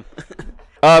fight him.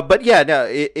 But yeah, no,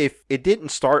 if it didn't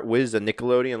start with a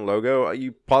Nickelodeon logo,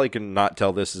 you probably could not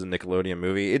tell this is a Nickelodeon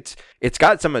movie. It's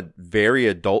got some very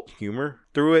adult humor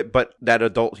through it, but that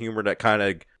adult humor that kind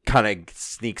of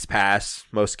sneaks past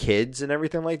most kids and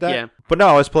everything like that. Yeah. But no,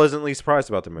 I was pleasantly surprised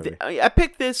about the movie. I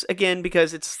picked this again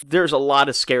because there's a lot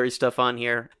of scary stuff on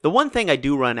here. The one thing I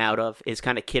do run out of is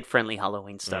kind of kid-friendly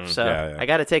Halloween stuff. So I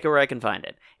got to take it where I can find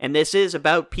it. And this is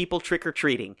about people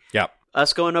trick-or-treating. Yep.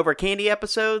 Us going over candy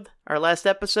episode, our last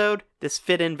episode, this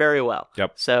fit in very well.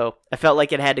 Yep. So I felt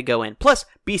like it had to go in. Plus,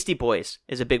 Beastie Boys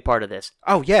is a big part of this.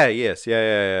 Oh, yeah, yes.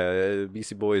 Yeah.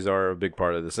 Beastie Boys are a big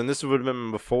part of this. And this would have been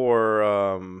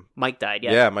before... Mike died,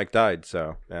 yeah. Yeah, Mike died,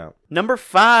 so, yeah. Number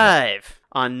 5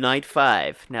 on night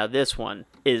 5. Now, this one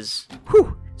is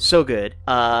so good.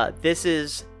 This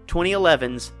is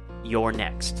 2011's You're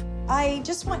Next. I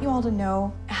just want you all to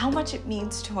know how much it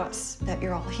means to us that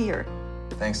you're all here.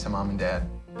 Thanks to Mom and Dad.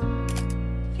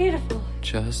 Beautiful.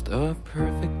 Just a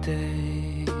perfect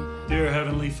day. Dear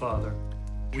Heavenly Father,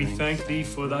 we thank Thee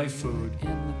for Thy food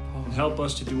and help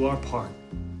us to do our part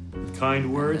with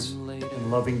kind words and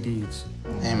loving deeds.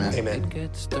 Amen. Amen. It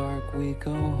gets dark, we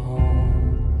go home.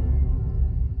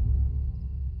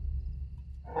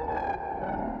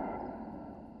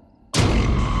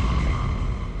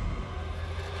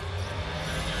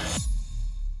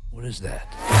 What is that?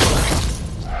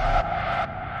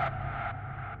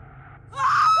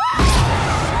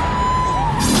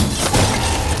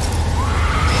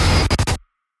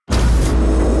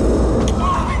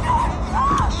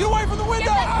 Get away from the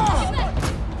window!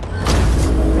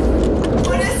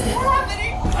 What is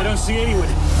happening? I don't see anyone.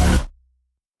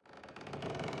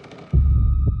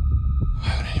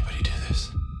 Why would anybody do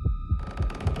this?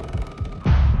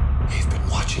 They've been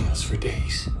watching us for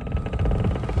days.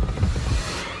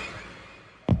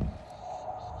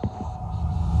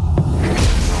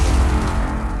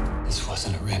 This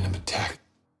wasn't a random attack.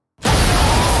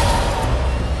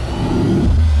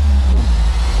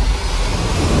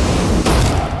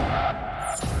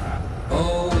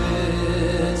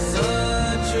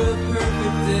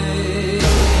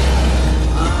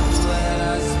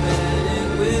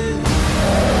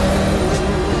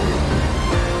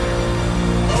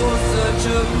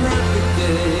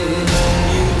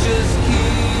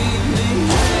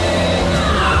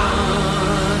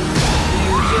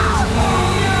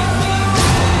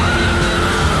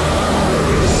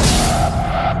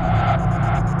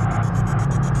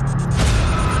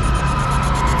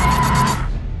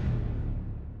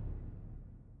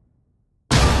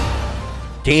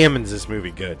 damn, is this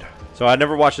movie good. So I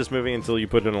never watched this movie until you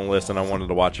put it on a list, and I wanted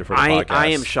to watch it for the podcast. I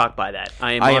am shocked by that.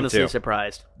 I am honestly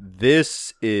surprised.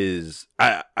 This is...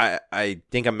 I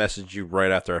think I messaged you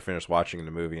right after I finished watching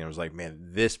the movie, and I was like, man,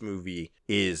 this movie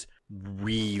is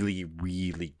really,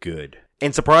 really good.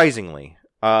 And surprisingly...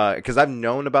 because I've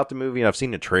known about the movie and I've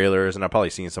seen the trailers and I've probably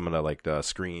seen some of the the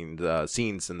screened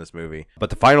scenes in this movie.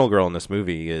 But the final girl in this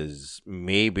movie is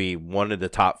maybe one of the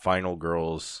top final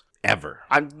girls ever.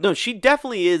 No, she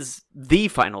definitely is the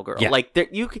final girl. Yeah.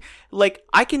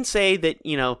 I can say that,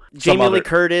 Jamie Lee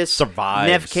Curtis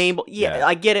survives. Neve Campbell. Yeah,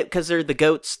 I get it because they're the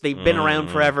GOATs. They've been around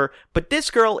forever. But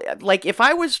this girl, if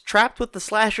I was trapped with the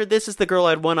slasher, this is the girl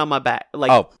I'd want on my back.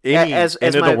 As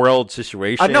the world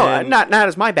situation. No, not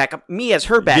as my backup. Me as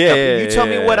her backup. You tell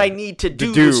me what I need to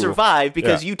do to survive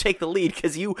because you take the lead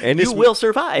because you will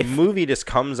survive. The movie just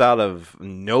comes out of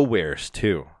nowheres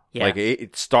too. Yeah.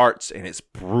 It starts and it's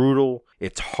brutal.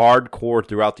 It's hardcore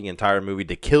throughout the entire movie.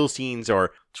 The kill scenes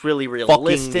are It's really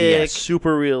realistic.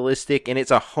 Super realistic. And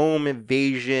it's a home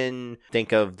invasion.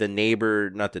 Think of The Neighbor,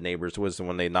 not The Neighbors, was the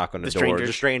one they knock on the door.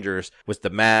 The Strangers with the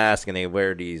mask, and they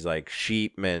wear these like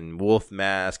sheep and wolf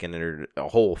mask, and a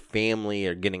whole family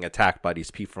are getting attacked by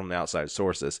these people from the outside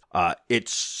sources.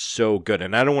 It's so good.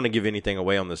 And I don't want to give anything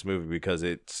away on this movie because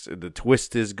the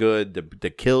twist is good, the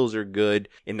kills are good,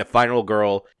 and the final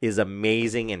girl is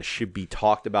amazing and should be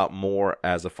talked about more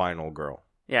as a final girl.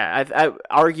 Yeah, I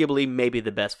arguably maybe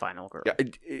the best final girl.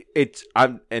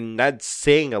 And that's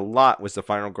saying a lot with the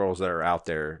final girls that are out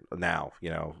there now,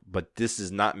 but this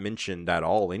is not mentioned at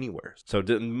all anywhere. So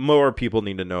more people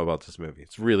need to know about this movie.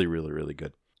 It's really, really, really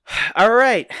good. All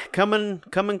right, coming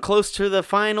close to the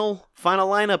final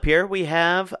lineup here, we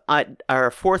have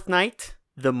our fourth night,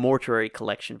 The Mortuary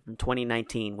Collection from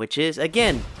 2019, which is,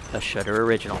 again, a Shudder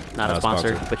original. Not a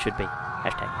sponsor, but should be. #.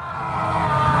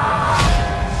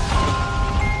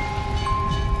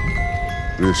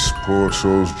 This poor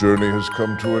soul's journey has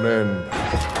come to an end.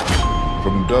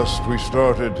 From dust we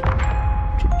started,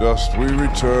 to dust we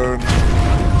return.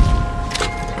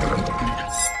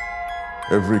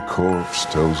 Every corpse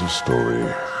tells a story.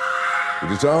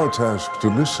 It is our task to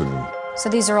listen. So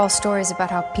these are all stories about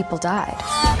how people died.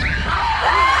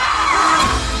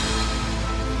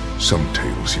 Some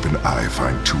tales even I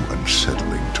find too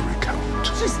unsettling to recount.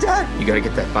 She's dead! You gotta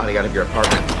get that body out of your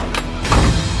apartment.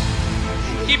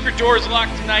 Keep your doors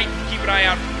locked tonight. Keep an eye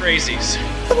out for crazies.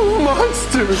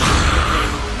 Monster!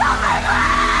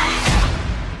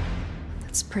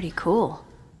 That's pretty cool.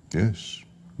 Yes,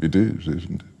 it is,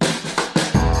 isn't it?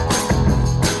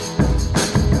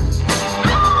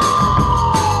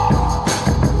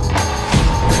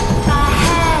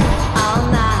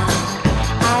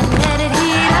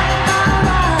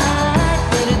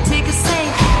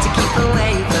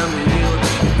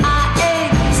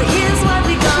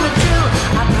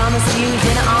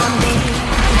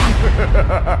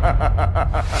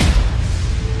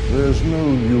 There's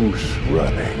no use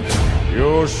running.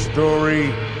 Your story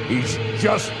is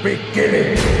just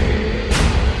beginning.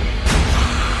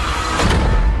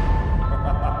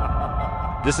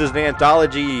 This is an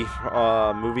anthology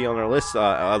movie on our list.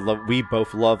 We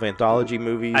both love anthology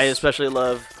movies. I especially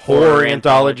love horror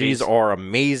anthologies. Are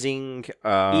amazing.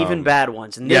 Even bad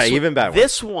ones. And even bad ones.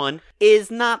 This one is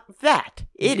not that.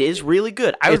 It is really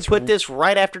good. I would put this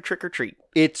right after Trick or Treat.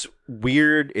 It's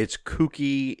weird. It's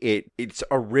kooky. It's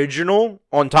original.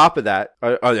 On top of that,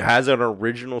 it has an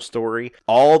original story.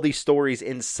 All these stories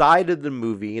inside of the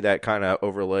movie, that kind of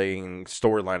overlaying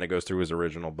storyline that goes through is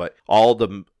original, but all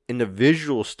the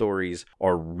individual stories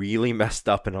are really messed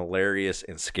up and hilarious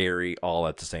and scary all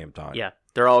at the same time. Yeah,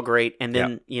 they're all great. And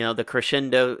then, the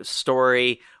crescendo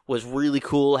story was really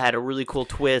cool, had a really cool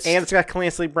twist. And it's got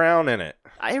Clancy Brown in it.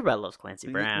 Everybody loves Clancy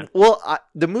Brown. Well,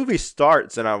 the movie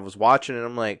starts and I was watching it and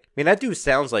I'm like, man, that dude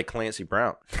sounds like Clancy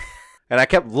Brown. And I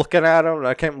kept looking at him,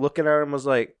 and was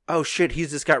like, oh shit,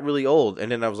 he's just got really old. And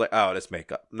then I was like, oh, that's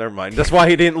makeup. Never mind. That's why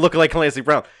he didn't look like Clancy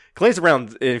Brown. Clancy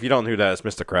Brown, if you don't know who that is,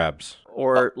 Mr. Krabs.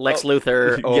 Or Lex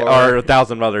Luthor. Or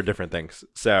 1,000 other different things.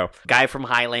 So guy from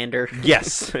Highlander.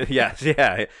 Yes.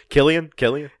 Yeah. Killian?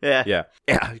 Yeah.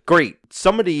 Yeah. Great.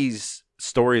 Some of these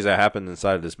stories that happened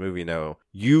inside of this movie,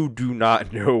 you do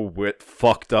not know what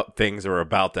fucked up things are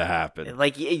about to happen.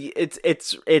 Like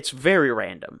it's very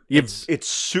random.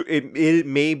 It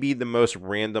may be the most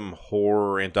random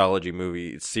horror anthology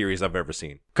movie series I've ever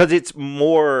seen, because it's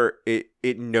more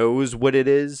it knows what it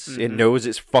is. Mm-hmm. It knows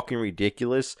it's fucking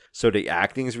ridiculous, so the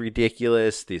acting's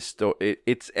ridiculous.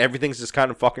 It's everything's just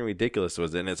kind of fucking ridiculous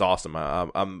with it, and it's awesome.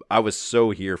 I was so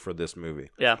here for this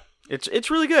movie. Yeah.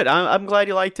 It's really good. I'm glad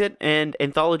you liked it. And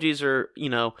anthologies are,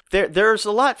 there's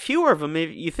a lot fewer of them.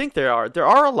 You think there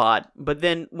are a lot, but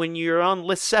then when you're on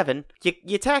list 7,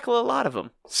 you tackle a lot of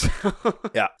them.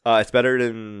 Yeah, it's better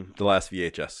than the last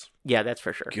VHS. Yeah, that's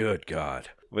for sure. Good God.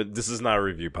 But this is not a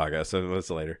review podcast, so let's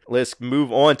later. Let's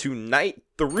move on to night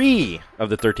 3 of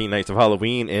the 13 Nights of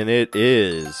Halloween, and it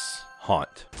is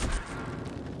Haunt.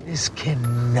 This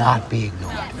cannot be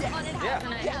ignored.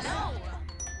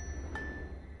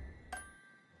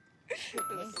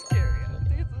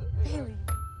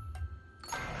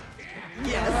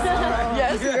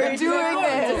 Yes, we're doing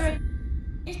it.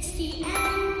 It's the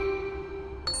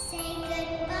end. Say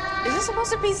goodbye. Is this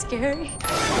supposed to be scary?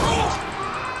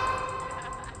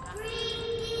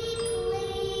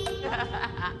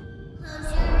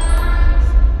 Close your eyes.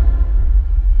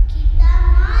 Keep the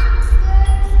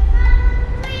monsters from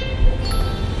creeping.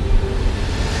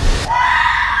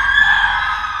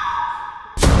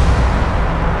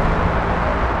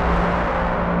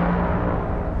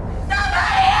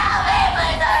 Somebody help me,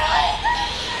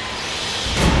 please,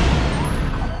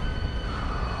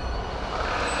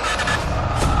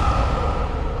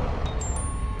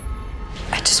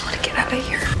 I just want to get out of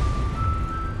here.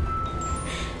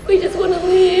 We just want to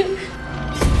leave.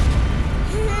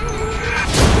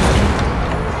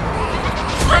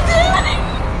 What's happening?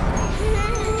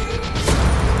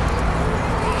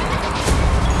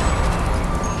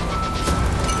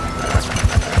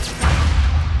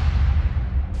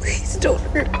 Please don't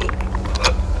hurt me.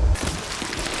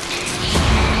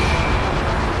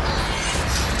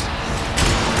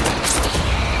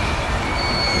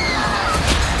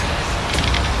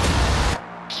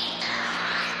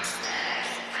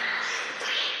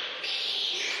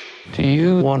 Do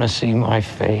you want to see my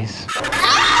face?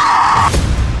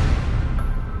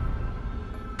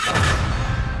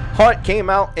 Haunt came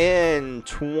out in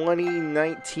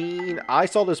 2019. I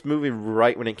saw this movie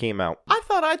right when it came out. I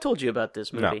thought I told you about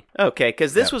this movie. No. Okay,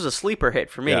 because this was a sleeper hit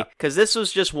for me. Because this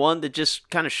was just one that just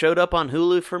kind of showed up on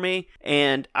Hulu for me.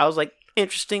 And I was like,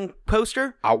 interesting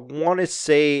poster. I want to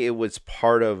say it was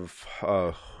part of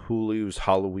Hulu's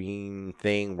Halloween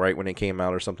thing right when it came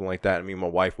out or something like that. I mean, my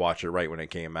wife watched it right when it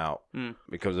came out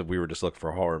because we were just looking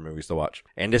for horror movies to watch.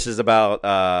 And this is about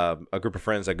a group of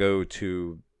friends that go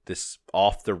to this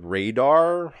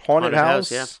off-the-radar haunted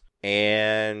house. Yeah.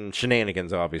 And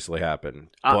shenanigans obviously happen.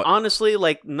 Honestly,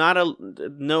 like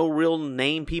no real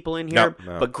name people in here,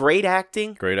 No. but great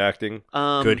acting. Great acting.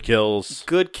 Good kills.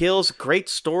 Good kills. Great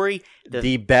story.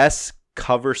 The best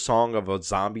cover song of a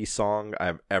zombie song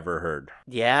I've ever heard.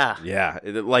 Yeah. Yeah.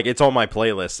 It's on my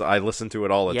playlist. I listen to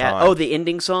it all the time. Oh, the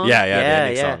ending song? Yeah, the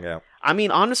ending song, yeah. I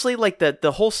mean, honestly, like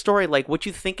the whole story, like what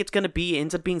you think it's going to be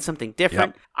ends up being something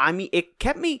different. Yep. I mean, it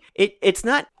kept me, it's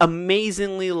not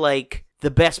amazingly like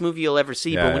the best movie you'll ever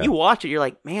see, but when you watch it, you're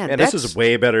like, man, this is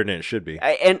way better than it should be.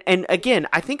 And again,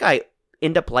 I think I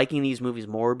end up liking these movies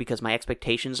more because my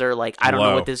expectations are like, I don't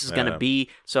know what this is going to be,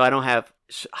 so I don't have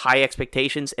high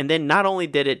expectations. And then not only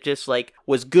did it just like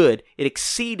was good, it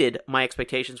exceeded my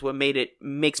expectations. What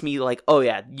makes me like, oh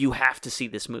yeah, you have to see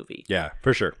this movie. Yeah,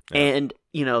 for sure. Yeah. And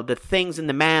the things in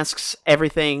the masks,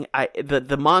 everything,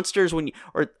 the monsters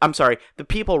the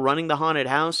people running the haunted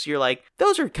house, you're like,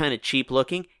 those are kind of cheap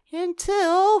looking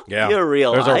until you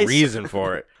realize there's a reason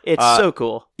for it. It's so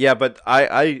cool. Yeah, but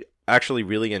I actually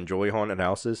really enjoy haunted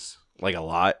houses, like a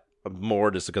lot more,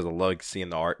 just because I like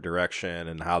seeing the art direction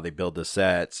and how they build the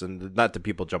sets, and not the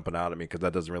people jumping out at me because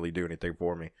that doesn't really do anything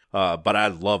for me. But I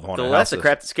love haunted houses. That's the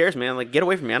crap that scares me. I'm like, get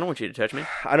away from me. I don't want you to touch me.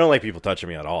 I don't like people touching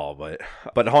me at all,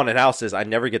 but haunted houses, I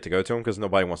never get to go to them because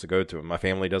nobody wants to go to them. My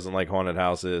family doesn't like haunted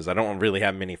houses. I don't really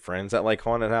have many friends that like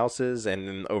haunted houses, and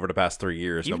then over the past 3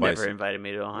 years, You've never invited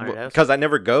me to a haunted house because I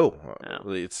never go.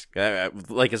 No. It's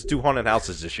 2 haunted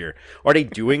houses this year. Are they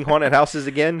doing haunted houses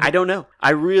again? I don't know. I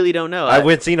really don't know. I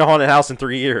haven't seen a haunted house in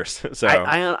 3 years. So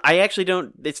I actually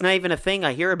don't. It's not even a thing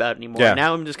I hear about anymore. Yeah.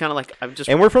 Now I'm just kind of like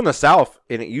And we're from the South,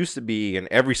 and it used to be in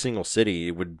every single city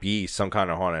it would be some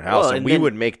kind of haunted house, and we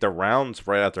would make the rounds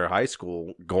right after high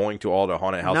school, going to all the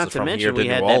haunted houses from here to New Orleans. Not to mention we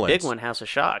had that big one, House of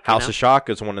Shock. House of Shock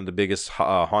is one of the biggest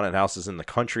haunted houses in the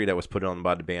country that was put on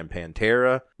by the band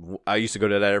Pantera. I used to go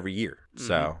to that every year.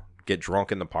 So get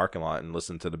drunk in the parking lot and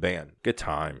listen to the band. Good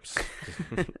times.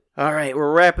 All right,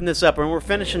 we're wrapping this up, and we're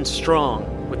finishing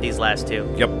strong with these last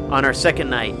two. Yep. On our second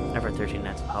night of our 13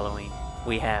 Nights of Halloween,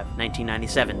 we have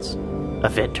 1997's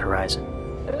Event Horizon.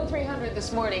 At 0300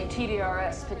 this morning,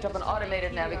 TDRS picked up an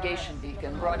automated navigation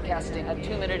beacon broadcasting at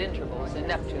 2-minute intervals in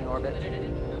Neptune orbit.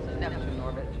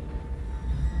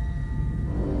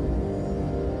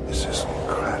 This is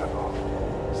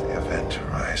incredible. It's the Event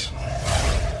Horizon.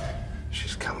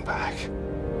 She's come back.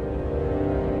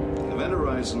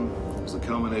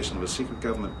 information of a secret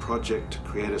government project to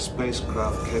create a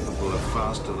spacecraft capable of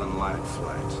faster-than-light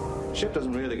flight. The ship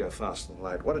doesn't really go faster than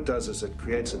light. What it does is it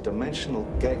creates a dimensional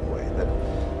gateway that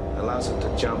allows it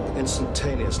to jump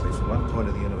instantaneously from one point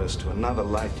of the universe to another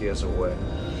light years away.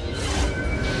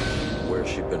 Where's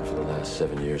she been for the last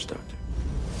 7 years, Doctor?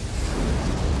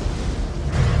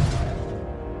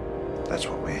 That's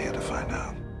what we're here to find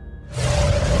out.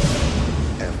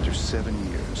 After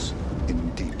 7 years in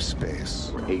deep space.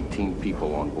 There were 18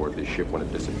 people on board this ship when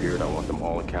it disappeared. I want them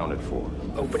all accounted for.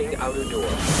 Opening outer door.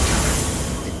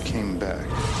 It came back,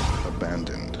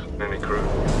 abandoned. Any crew?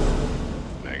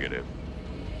 Negative.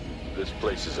 This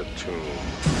place is a tomb.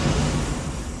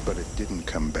 But it didn't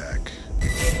come back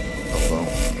alone.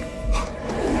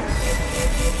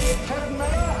 Captain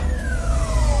Miller!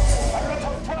 I've got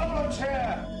some problems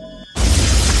here!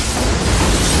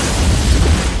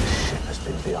 This ship has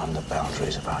been beyond the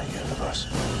boundaries of our universe.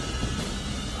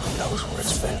 Who knows where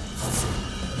it's been?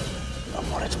 And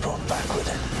what it's brought back with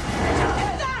it.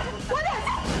 What is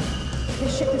it? The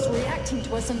ship is reacting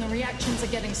to us, and the reactions are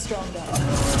getting stronger.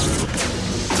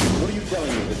 What are you telling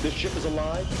me? That this ship is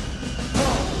alive?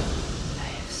 I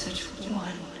have such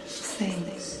one thing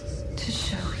to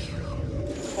show you.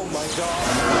 Oh my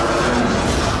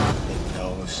God! It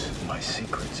knows my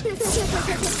secrets. It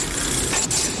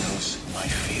knows my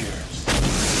fears.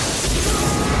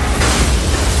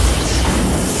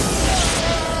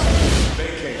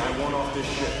 Vacate, I want off this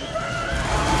ship. I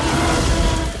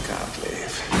can't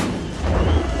leave.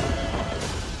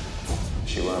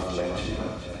 She won't let you.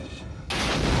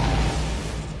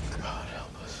 God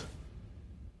help us.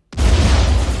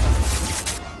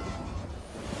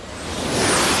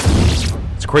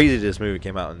 It's crazy this movie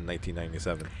came out in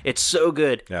 1997. It's so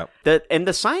good. Yeah. And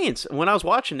the science, when I was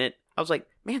watching it, I was like,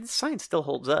 man, the science still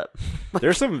holds up.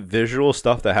 There's some visual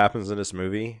stuff that happens in this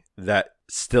movie that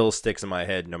still sticks in my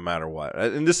head no matter what.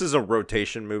 And this is a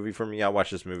rotation movie for me. I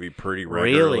watch this movie pretty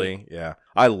regularly. Really? Yeah.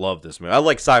 I love this movie. I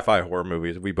like sci-fi horror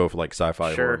movies. We both like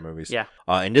sci-fi Sure. horror movies. Yeah.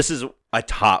 And this is a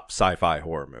top sci-fi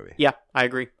horror movie. Yeah, I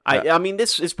agree. I mean,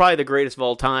 this is probably the greatest of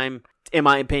all time, in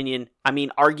my opinion. I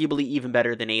mean, arguably even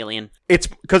better than Alien. It's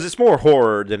because it's more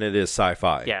horror than it is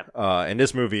sci-fi. Yeah. And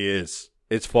this movie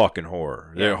it's fucking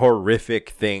horror. Yeah. There are horrific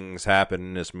things happen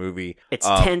in this movie. It's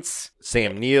tense.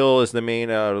 Sam Neill is the main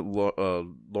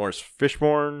Lawrence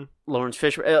Fishburne.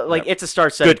 It's a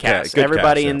star-studded cast. Good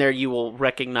Everybody cast, in there you will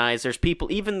recognize. There's people,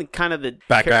 even kind of the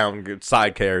background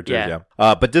side characters. Yeah.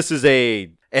 But this is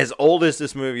as old as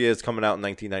this movie is, coming out in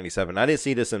 1997. I didn't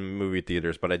see this in movie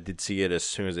theaters, but I did see it as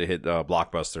soon as it hit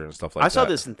Blockbuster and stuff like that. I saw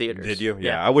this in theaters. Did you?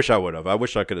 Yeah. I wish I would have. I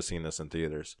wish I could have seen this in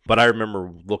theaters. But I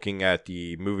remember looking at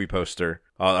the movie poster,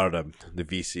 or the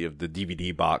VC of the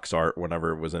DVD box art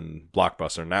whenever it was in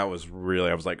Blockbuster, and that was really,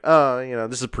 I was like,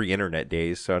 this is pre-internet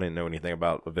days, so I didn't know anything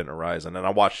about Event Horizon. And I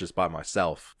watched this by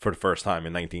myself for the first time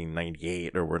in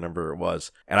 1998 or whenever it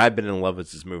was, and I've been in love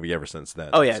with this movie ever since then.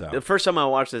 Oh yeah, so. The first time I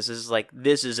watched this is like,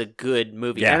 this is a good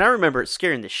movie. Yeah. And I remember it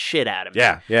scaring the shit out of me.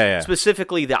 Yeah.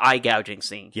 Specifically the eye gouging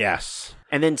scene. Yes.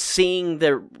 And then seeing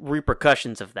the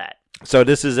repercussions of that. So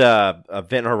this is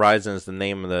Event Horizon is the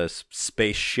name of the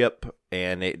spaceship,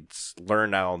 and it's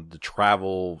learned how to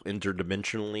travel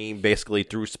interdimensionally, basically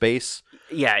through space.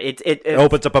 Yeah, it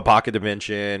opens up a pocket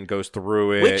dimension, goes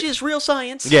through it, which is real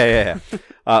science. Yeah.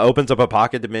 Opens up a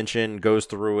pocket dimension, goes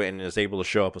through it, and is able to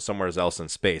show up somewhere else in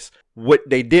space. What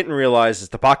they didn't realize is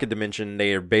the pocket dimension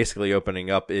they are basically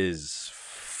opening up is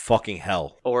fucking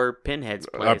hell. Or Pinhead's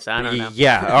place. I don't know.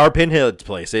 Yeah, our Pinhead's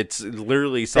place. It's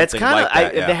literally something like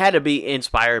that. They had to be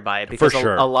inspired by it because For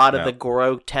sure. a lot of the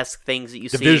grotesque things that you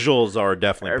see. The visuals are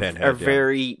definitely Pinhead. Are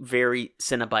very, very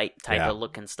Cenobite type of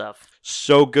looking stuff.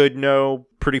 So good,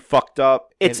 pretty fucked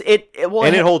up.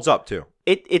 It holds up too.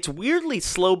 It's weirdly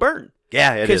slow burn.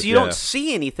 Yeah, it is. Because you don't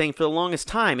see anything for the longest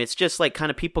time. It's just like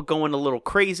kind of people going a little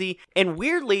crazy, and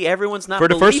weirdly, everyone's not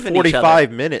believing each other. For the first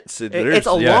 45 minutes, it's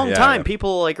a long time. Yeah.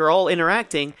 People like are all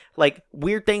interacting. Like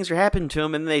weird things are happening to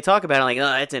them, and they talk about it like, "Oh,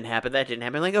 that didn't happen. That didn't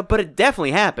happen." Like, "Oh, but it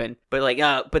definitely happened." But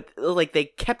like they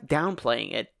kept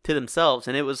downplaying it to themselves,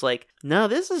 and it was like, "No,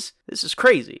 this is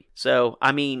crazy." So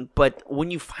I mean, but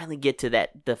when you finally get to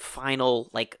the final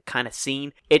like kind of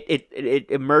scene, it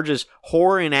emerges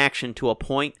horror in action to a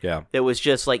point. Yeah. That was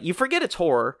just like, you forget it's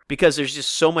horror because there's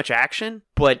just so much action,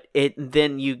 but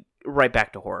then you right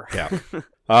back to horror.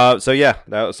 Yeah. So yeah,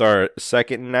 that was our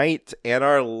second night, and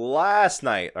our last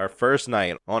night, our first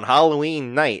night on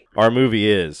Halloween night. Our movie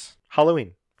is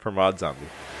Halloween from Rob Zombie.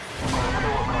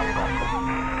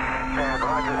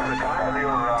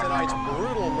 Tonight's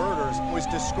brutal murders was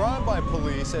described by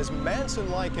police as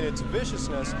Manson-like in its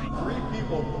viciousness. 3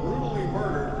 people brutally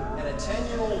murdered and a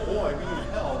 10-year-old boy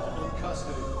being held in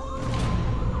custody.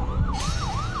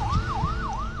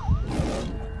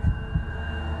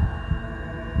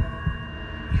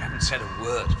 You haven't said a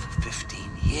word for 15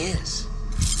 years.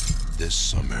 This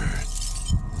summer,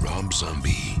 Rob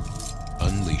Zombie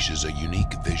unleashes a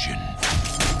unique vision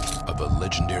of a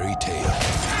legendary tale.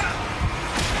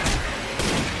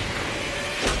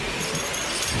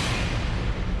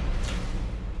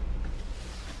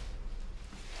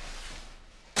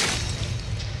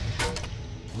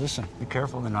 Listen, be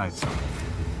careful tonight, son.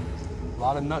 A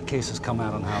lot of nutcases come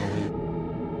out on Halloween.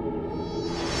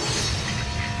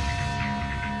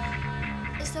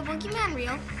 Is the boogeyman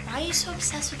real? Why are you so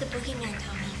obsessed with the boogeyman,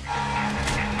 Tommy?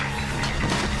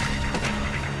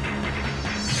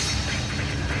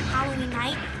 Halloween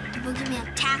night, the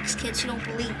boogeyman attacks kids who don't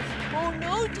believe. Oh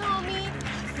no, Tommy!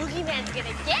 Boogeyman's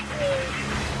gonna get me!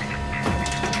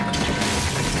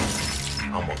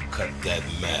 I'm gonna cut that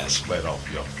mask right off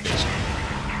your face.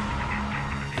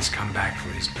 He's come back for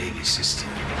his baby sister.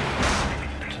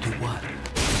 To do what?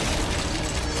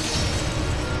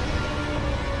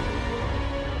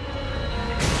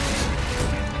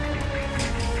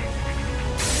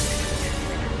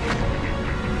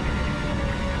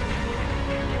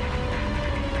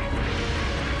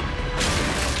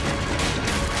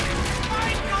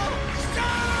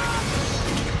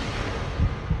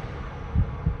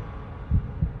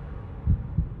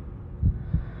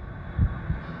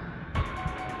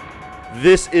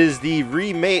 This is the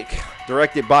remake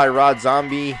directed by Rod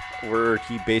Zombie, where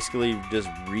he basically just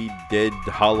redid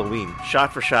Halloween.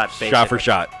 Shot for shot, basically. Shot for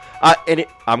shot.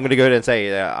 I'm going to go ahead and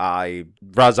say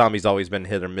Rod Zombie's always been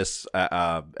hit or miss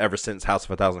ever since House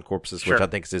of a Thousand Corpses, Sure. which I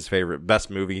think is his favorite,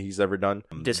 best movie he's ever done.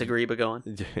 Disagree, but go on.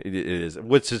 It is.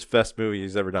 What's his best movie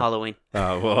he's ever done? Halloween.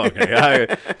 Oh, well,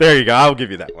 okay. There you go. I'll give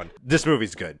you that one. This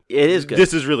movie's good. It is good.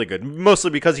 This is really good.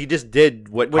 Mostly because he just did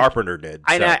what Carpenter did.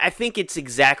 So. I think it's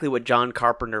exactly what John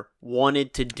Carpenter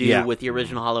wanted to do with the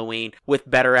original Halloween, with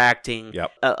better acting,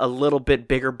 a little bit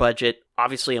bigger budget,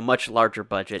 obviously a much larger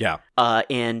budget. Yeah.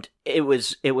 And it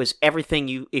was everything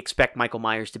you expect Michael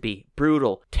Myers to be.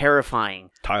 Brutal, terrifying.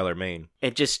 Tyler Mane.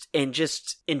 And just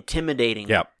intimidating.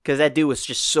 Yeah. Because that dude was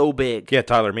just so big. Yeah,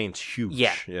 Tyler Mane's huge.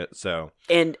 Yeah. So.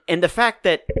 And the fact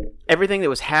that everything that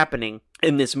was happening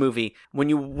in this movie, when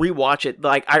you rewatch it,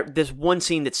 like there's one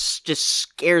scene that just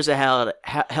scares the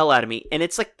hell out of me, and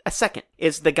it's like a second.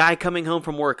 It's the guy coming home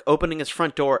from work, opening his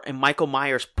front door, and Michael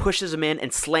Myers pushes him in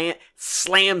and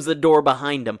slams the door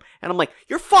behind him. And I'm like,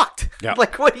 you're fucked. Yeah.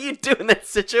 Like, what do you do in that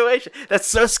situation? That's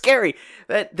so scary.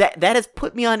 That has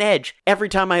put me on edge every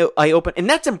time I open, and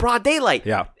that's in broad daylight.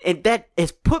 Yeah. And that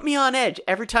has put me on edge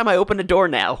every time I open a door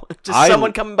now. Just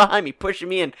someone coming behind me, pushing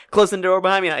me in, closing the door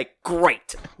behind me. Like,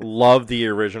 great. Love the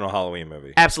original Halloween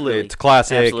movie. Absolutely. It's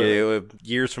classic. Absolutely.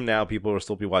 Years from now, people will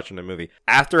still be watching the movie.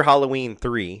 After Halloween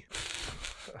 3,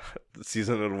 the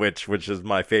Season of the Witch, which is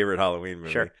my favorite Halloween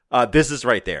movie. Sure. This is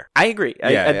right there. I agree.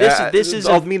 This is.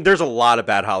 I mean, there's a lot of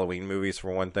bad Halloween movies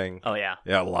for one thing. Oh yeah.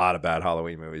 Yeah, a lot of bad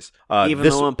Halloween movies. Even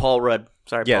the one Paul Rudd.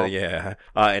 Sorry, yeah, Paul. Yeah.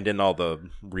 And then all the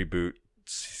reboot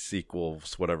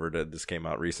sequels, whatever that this came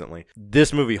out recently.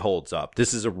 This movie holds up.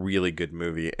 This is a really good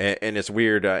movie, and it's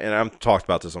weird. And I've talked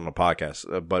about this on the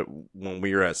podcast, but when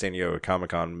we were at San Diego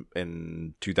Comic-Con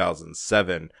in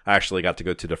 2007, I actually got to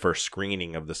go to the first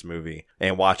screening of this movie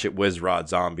and watch it with Rod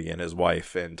Zombie and his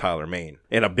wife and Tyler Mane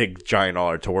in a big giant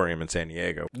auditorium in San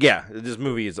Diego. Yeah, this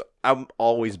movie is. I've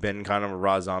always been kind of a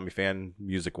Rod Zombie fan,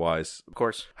 music-wise. Of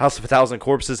course. House of a Thousand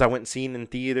Corpses, I went and seen in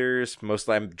theaters.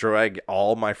 Mostly I dragged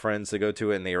all my friends to go to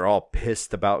it, and they were all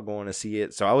pissed about going to see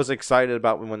it. So I was excited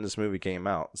about when this movie came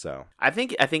out. So I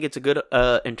think it's a good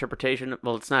interpretation.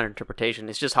 Well, it's not an interpretation.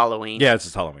 It's just Halloween. Yeah, it's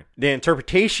just Halloween. The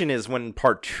interpretation is when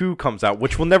part 2 comes out,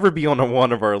 which will never be on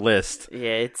one of our lists.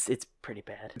 Yeah, it's pretty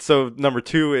bad. So number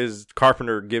 2 is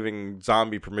Carpenter giving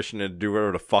Zombie permission to do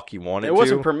whatever the fuck he wanted to. It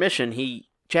wasn't permission. He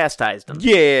chastised him.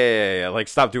 Yeah, like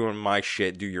stop doing my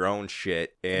shit, do your own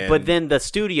shit. And but then the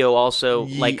studio also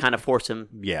kind of forced him.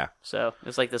 Yeah. So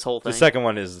it's like this whole thing. The second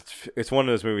one is it's one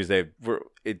of those movies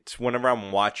it's whenever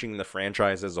I'm watching the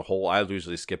franchise as a whole, I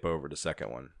usually skip over the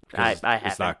second one. I haven't.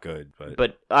 It's not good,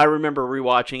 but I remember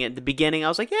rewatching it at the beginning. I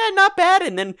was like, yeah, not bad.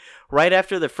 And then right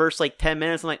after the first 10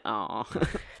 minutes, I'm like, oh.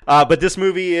 But this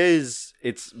movie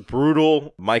it's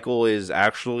brutal. Michael is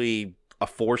actually a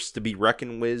force to be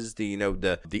reckoned with,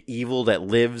 the evil that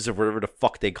lives, or whatever the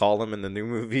fuck they call him in the new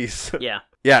movies. Yeah.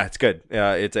 Yeah, it's good.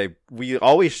 We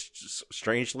always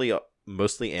strangely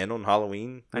mostly end on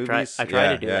Halloween movies. I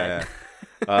try to do that.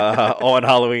 on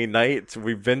Halloween night.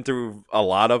 We've been through a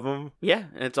lot of them. Yeah,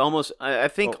 it's almost, I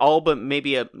think all but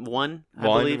maybe one, I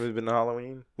believe. We've been to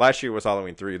Halloween. Last year was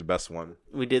Halloween 3, the best one.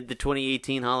 We did the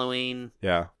 2018 Halloween.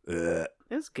 Yeah. It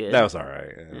was good. That was all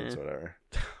right. Yeah. It's whatever.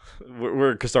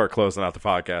 We're gonna start closing out the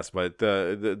podcast, but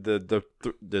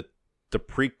the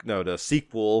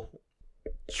sequel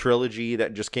trilogy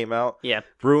that just came out,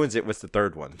 ruins it with the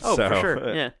third one. Oh, for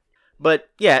sure. Yeah. But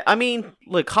yeah, I mean,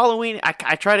 look, Halloween.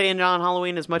 I try to end it on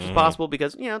Halloween as much as possible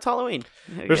because it's Halloween.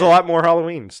 There's a lot more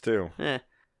Halloweens too. Yeah.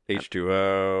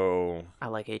 H2O. I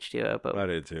like H2O, but I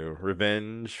did too.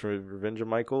 Revenge of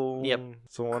Michael. Yep.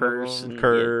 Curse.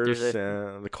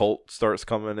 The cult starts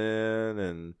coming in,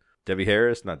 and Debbie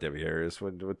Harris. Not Debbie Harris.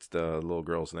 What's the little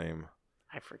girl's name?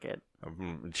 I forget.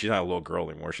 She's not a little girl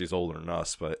anymore. She's older than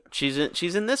us, but she's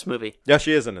in this movie. Yeah,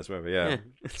 she is in this movie. Yeah.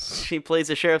 She plays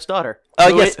the sheriff's daughter.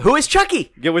 Yes. Who is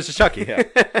Chucky? Yeah, which is Chucky. Yeah.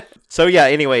 So yeah.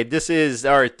 Anyway, this is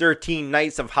our 13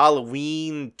 Nights of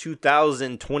Halloween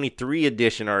 2023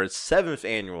 edition, our 7th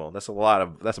annual. That's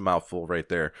a mouthful right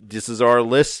there. This is our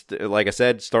list. Like I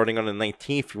said, starting on the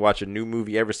 19th, you watch a new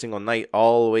movie every single night,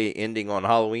 all the way ending on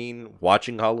Halloween,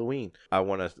 watching Halloween. I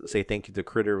want to say thank you to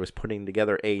Critter was putting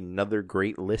together another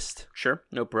great list. Sure,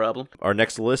 no problem. Our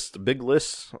next list, big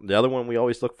list, the other one we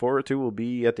always look forward to will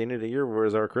be at the end of the year,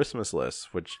 whereas our Christmas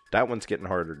list, which that one's getting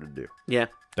harder to do. Yeah.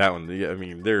 That one, I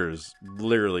mean, there's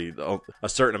literally a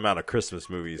certain amount of Christmas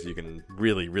movies you can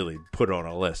really, really put on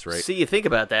a list, right? See, you think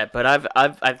about that, but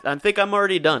I think I'm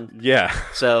already done. Yeah.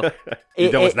 So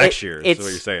that was next year. Is what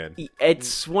you're saying.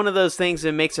 It's one of those things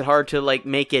that makes it hard to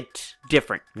make it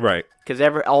different, right?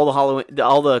 Because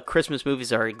all the Christmas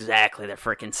movies are exactly the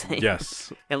freaking same.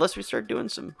 Yes. Unless we start doing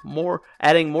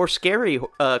adding more scary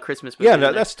Christmas movies.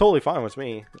 Yeah, that's totally fine with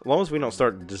me. As long as we don't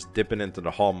start just dipping into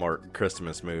the Hallmark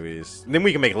Christmas movies. Then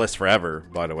we can make lists forever,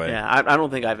 by the way. Yeah, I don't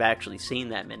think I've actually seen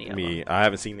that many of them. I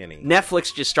haven't seen any.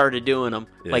 Netflix just started doing them,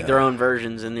 like their own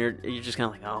versions, and you're just kind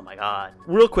of like, oh my god.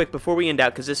 Real quick, before we end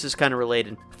out, because this is kind of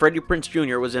related, Freddie Prinze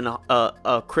Jr. was in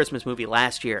a Christmas movie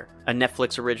last year, a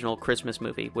Netflix original Christmas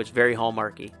movie, which is very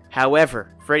Hallmarky.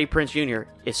 However, Freddie Prinze Jr.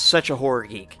 is such a horror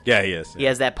geek. Yeah, he is. He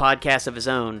has that podcast of his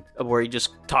own where he just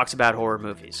talks about horror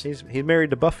movies. He's married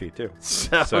to Buffy too.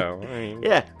 So I mean,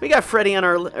 yeah, we got Freddie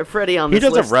on this He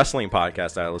does list. A wrestling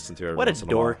podcast that I listen to every What a once in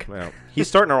dork. while. Yeah. He's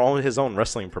starting his own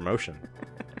wrestling promotion.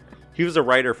 He was a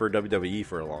writer for WWE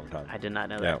for a long time. I did not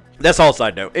know that. Yeah. That's all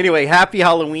side note. Anyway, happy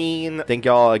Halloween. Thank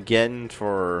y'all again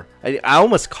for... I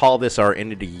almost call this our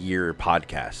end of the year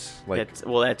podcast.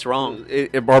 That's wrong.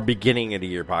 Our beginning of the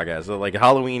year podcast. So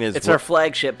Halloween is... It's our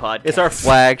flagship podcast. It's our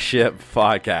flagship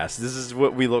podcast. This is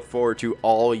what we look forward to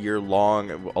all year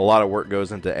long. A lot of work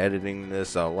goes into editing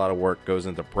this. A lot of work goes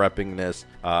into prepping this.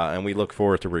 And we look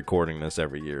forward to recording this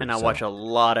every year. And I watch a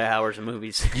lot of hours of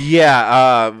movies.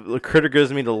 Yeah. Critter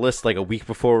gives me the list a week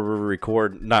before we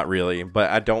record. Not really, but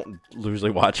I don't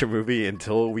usually watch a movie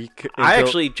until a week. I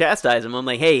actually chastise him. I'm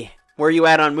like, hey, where are you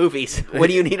at on movies? What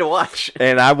do you need to watch?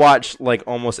 And I watch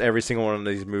almost every single one of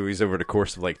these movies over the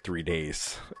course of 3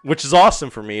 days, which is awesome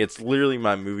for me. It's literally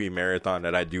my movie marathon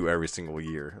that I do every single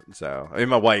year. So, I mean,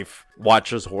 my wife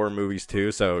watches horror movies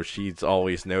too, so she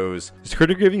always knows. Does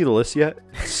Critter give you the list yet?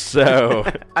 So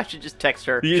I should just text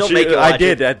her. She'll make it. I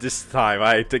did at this time.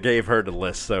 I gave her the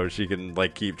list so she can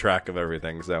keep track of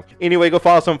everything. So anyway, go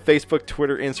follow us on Facebook,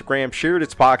 Twitter, Instagram. Share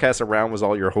this podcast around with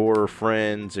all your horror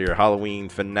friends, your Halloween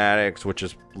fanatics, which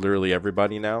is literally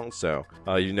everybody now. So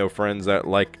friends that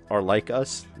are like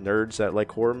us, nerds that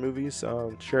like horror movies.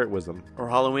 Share it with them, or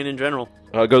Halloween in general.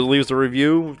 Go leave us a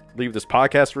review, leave this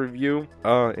podcast review,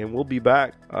 and we'll be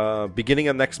back beginning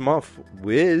of next month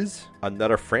with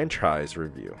another franchise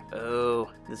review. Oh,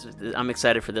 I'm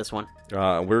excited for this one.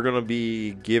 We're going to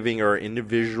be giving our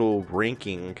individual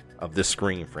ranking of the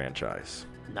Scream franchise.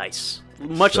 Nice.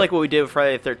 Much like what we did with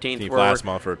Friday the 13th. Last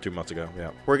month or 2 months ago,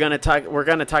 yeah. We're gonna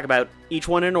talk about each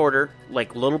one in order,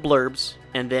 like little blurbs,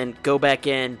 and then go back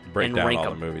in and down rank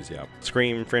all them. The movies, yeah.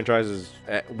 Scream franchises.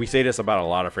 We say this about a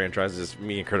lot of franchises.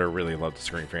 Me and Critter really love the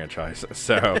Scream franchise.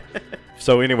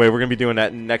 So anyway, we're gonna be doing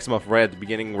that next month. Right at the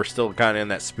beginning, we're still kind of in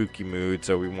that spooky mood,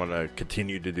 so we want to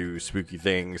continue to do spooky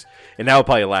things, and that will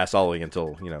probably last all the way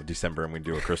until December, and we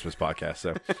do a Christmas podcast.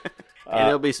 So. And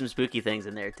there'll be some spooky things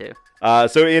in there, too.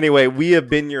 So anyway, we have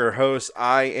been your hosts.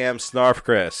 I am Snarf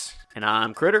Chris. And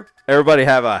I'm Critter. Everybody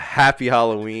have a happy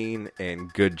Halloween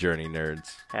and good journey,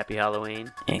 nerds. Happy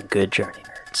Halloween and good journey,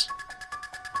 nerds.